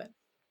spin to it.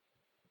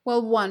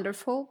 Well,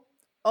 wonderful.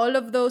 All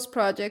of those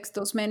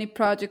many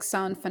projects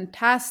sound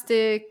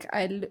fantastic.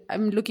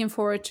 I'm looking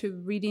forward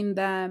to reading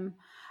them.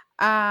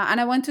 And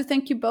I want to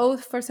thank you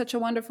both for such a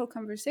wonderful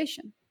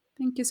conversation.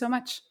 Thank you so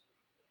much.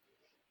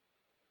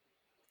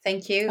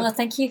 Thank you. Well,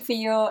 thank you for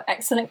your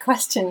excellent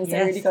questions. Yes.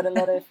 They really got a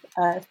lot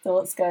of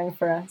thoughts going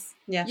for us.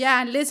 Yeah.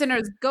 Yeah, and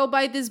listeners, go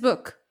buy this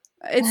book.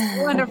 It's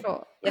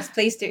wonderful. Yes,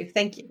 please do.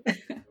 Thank you.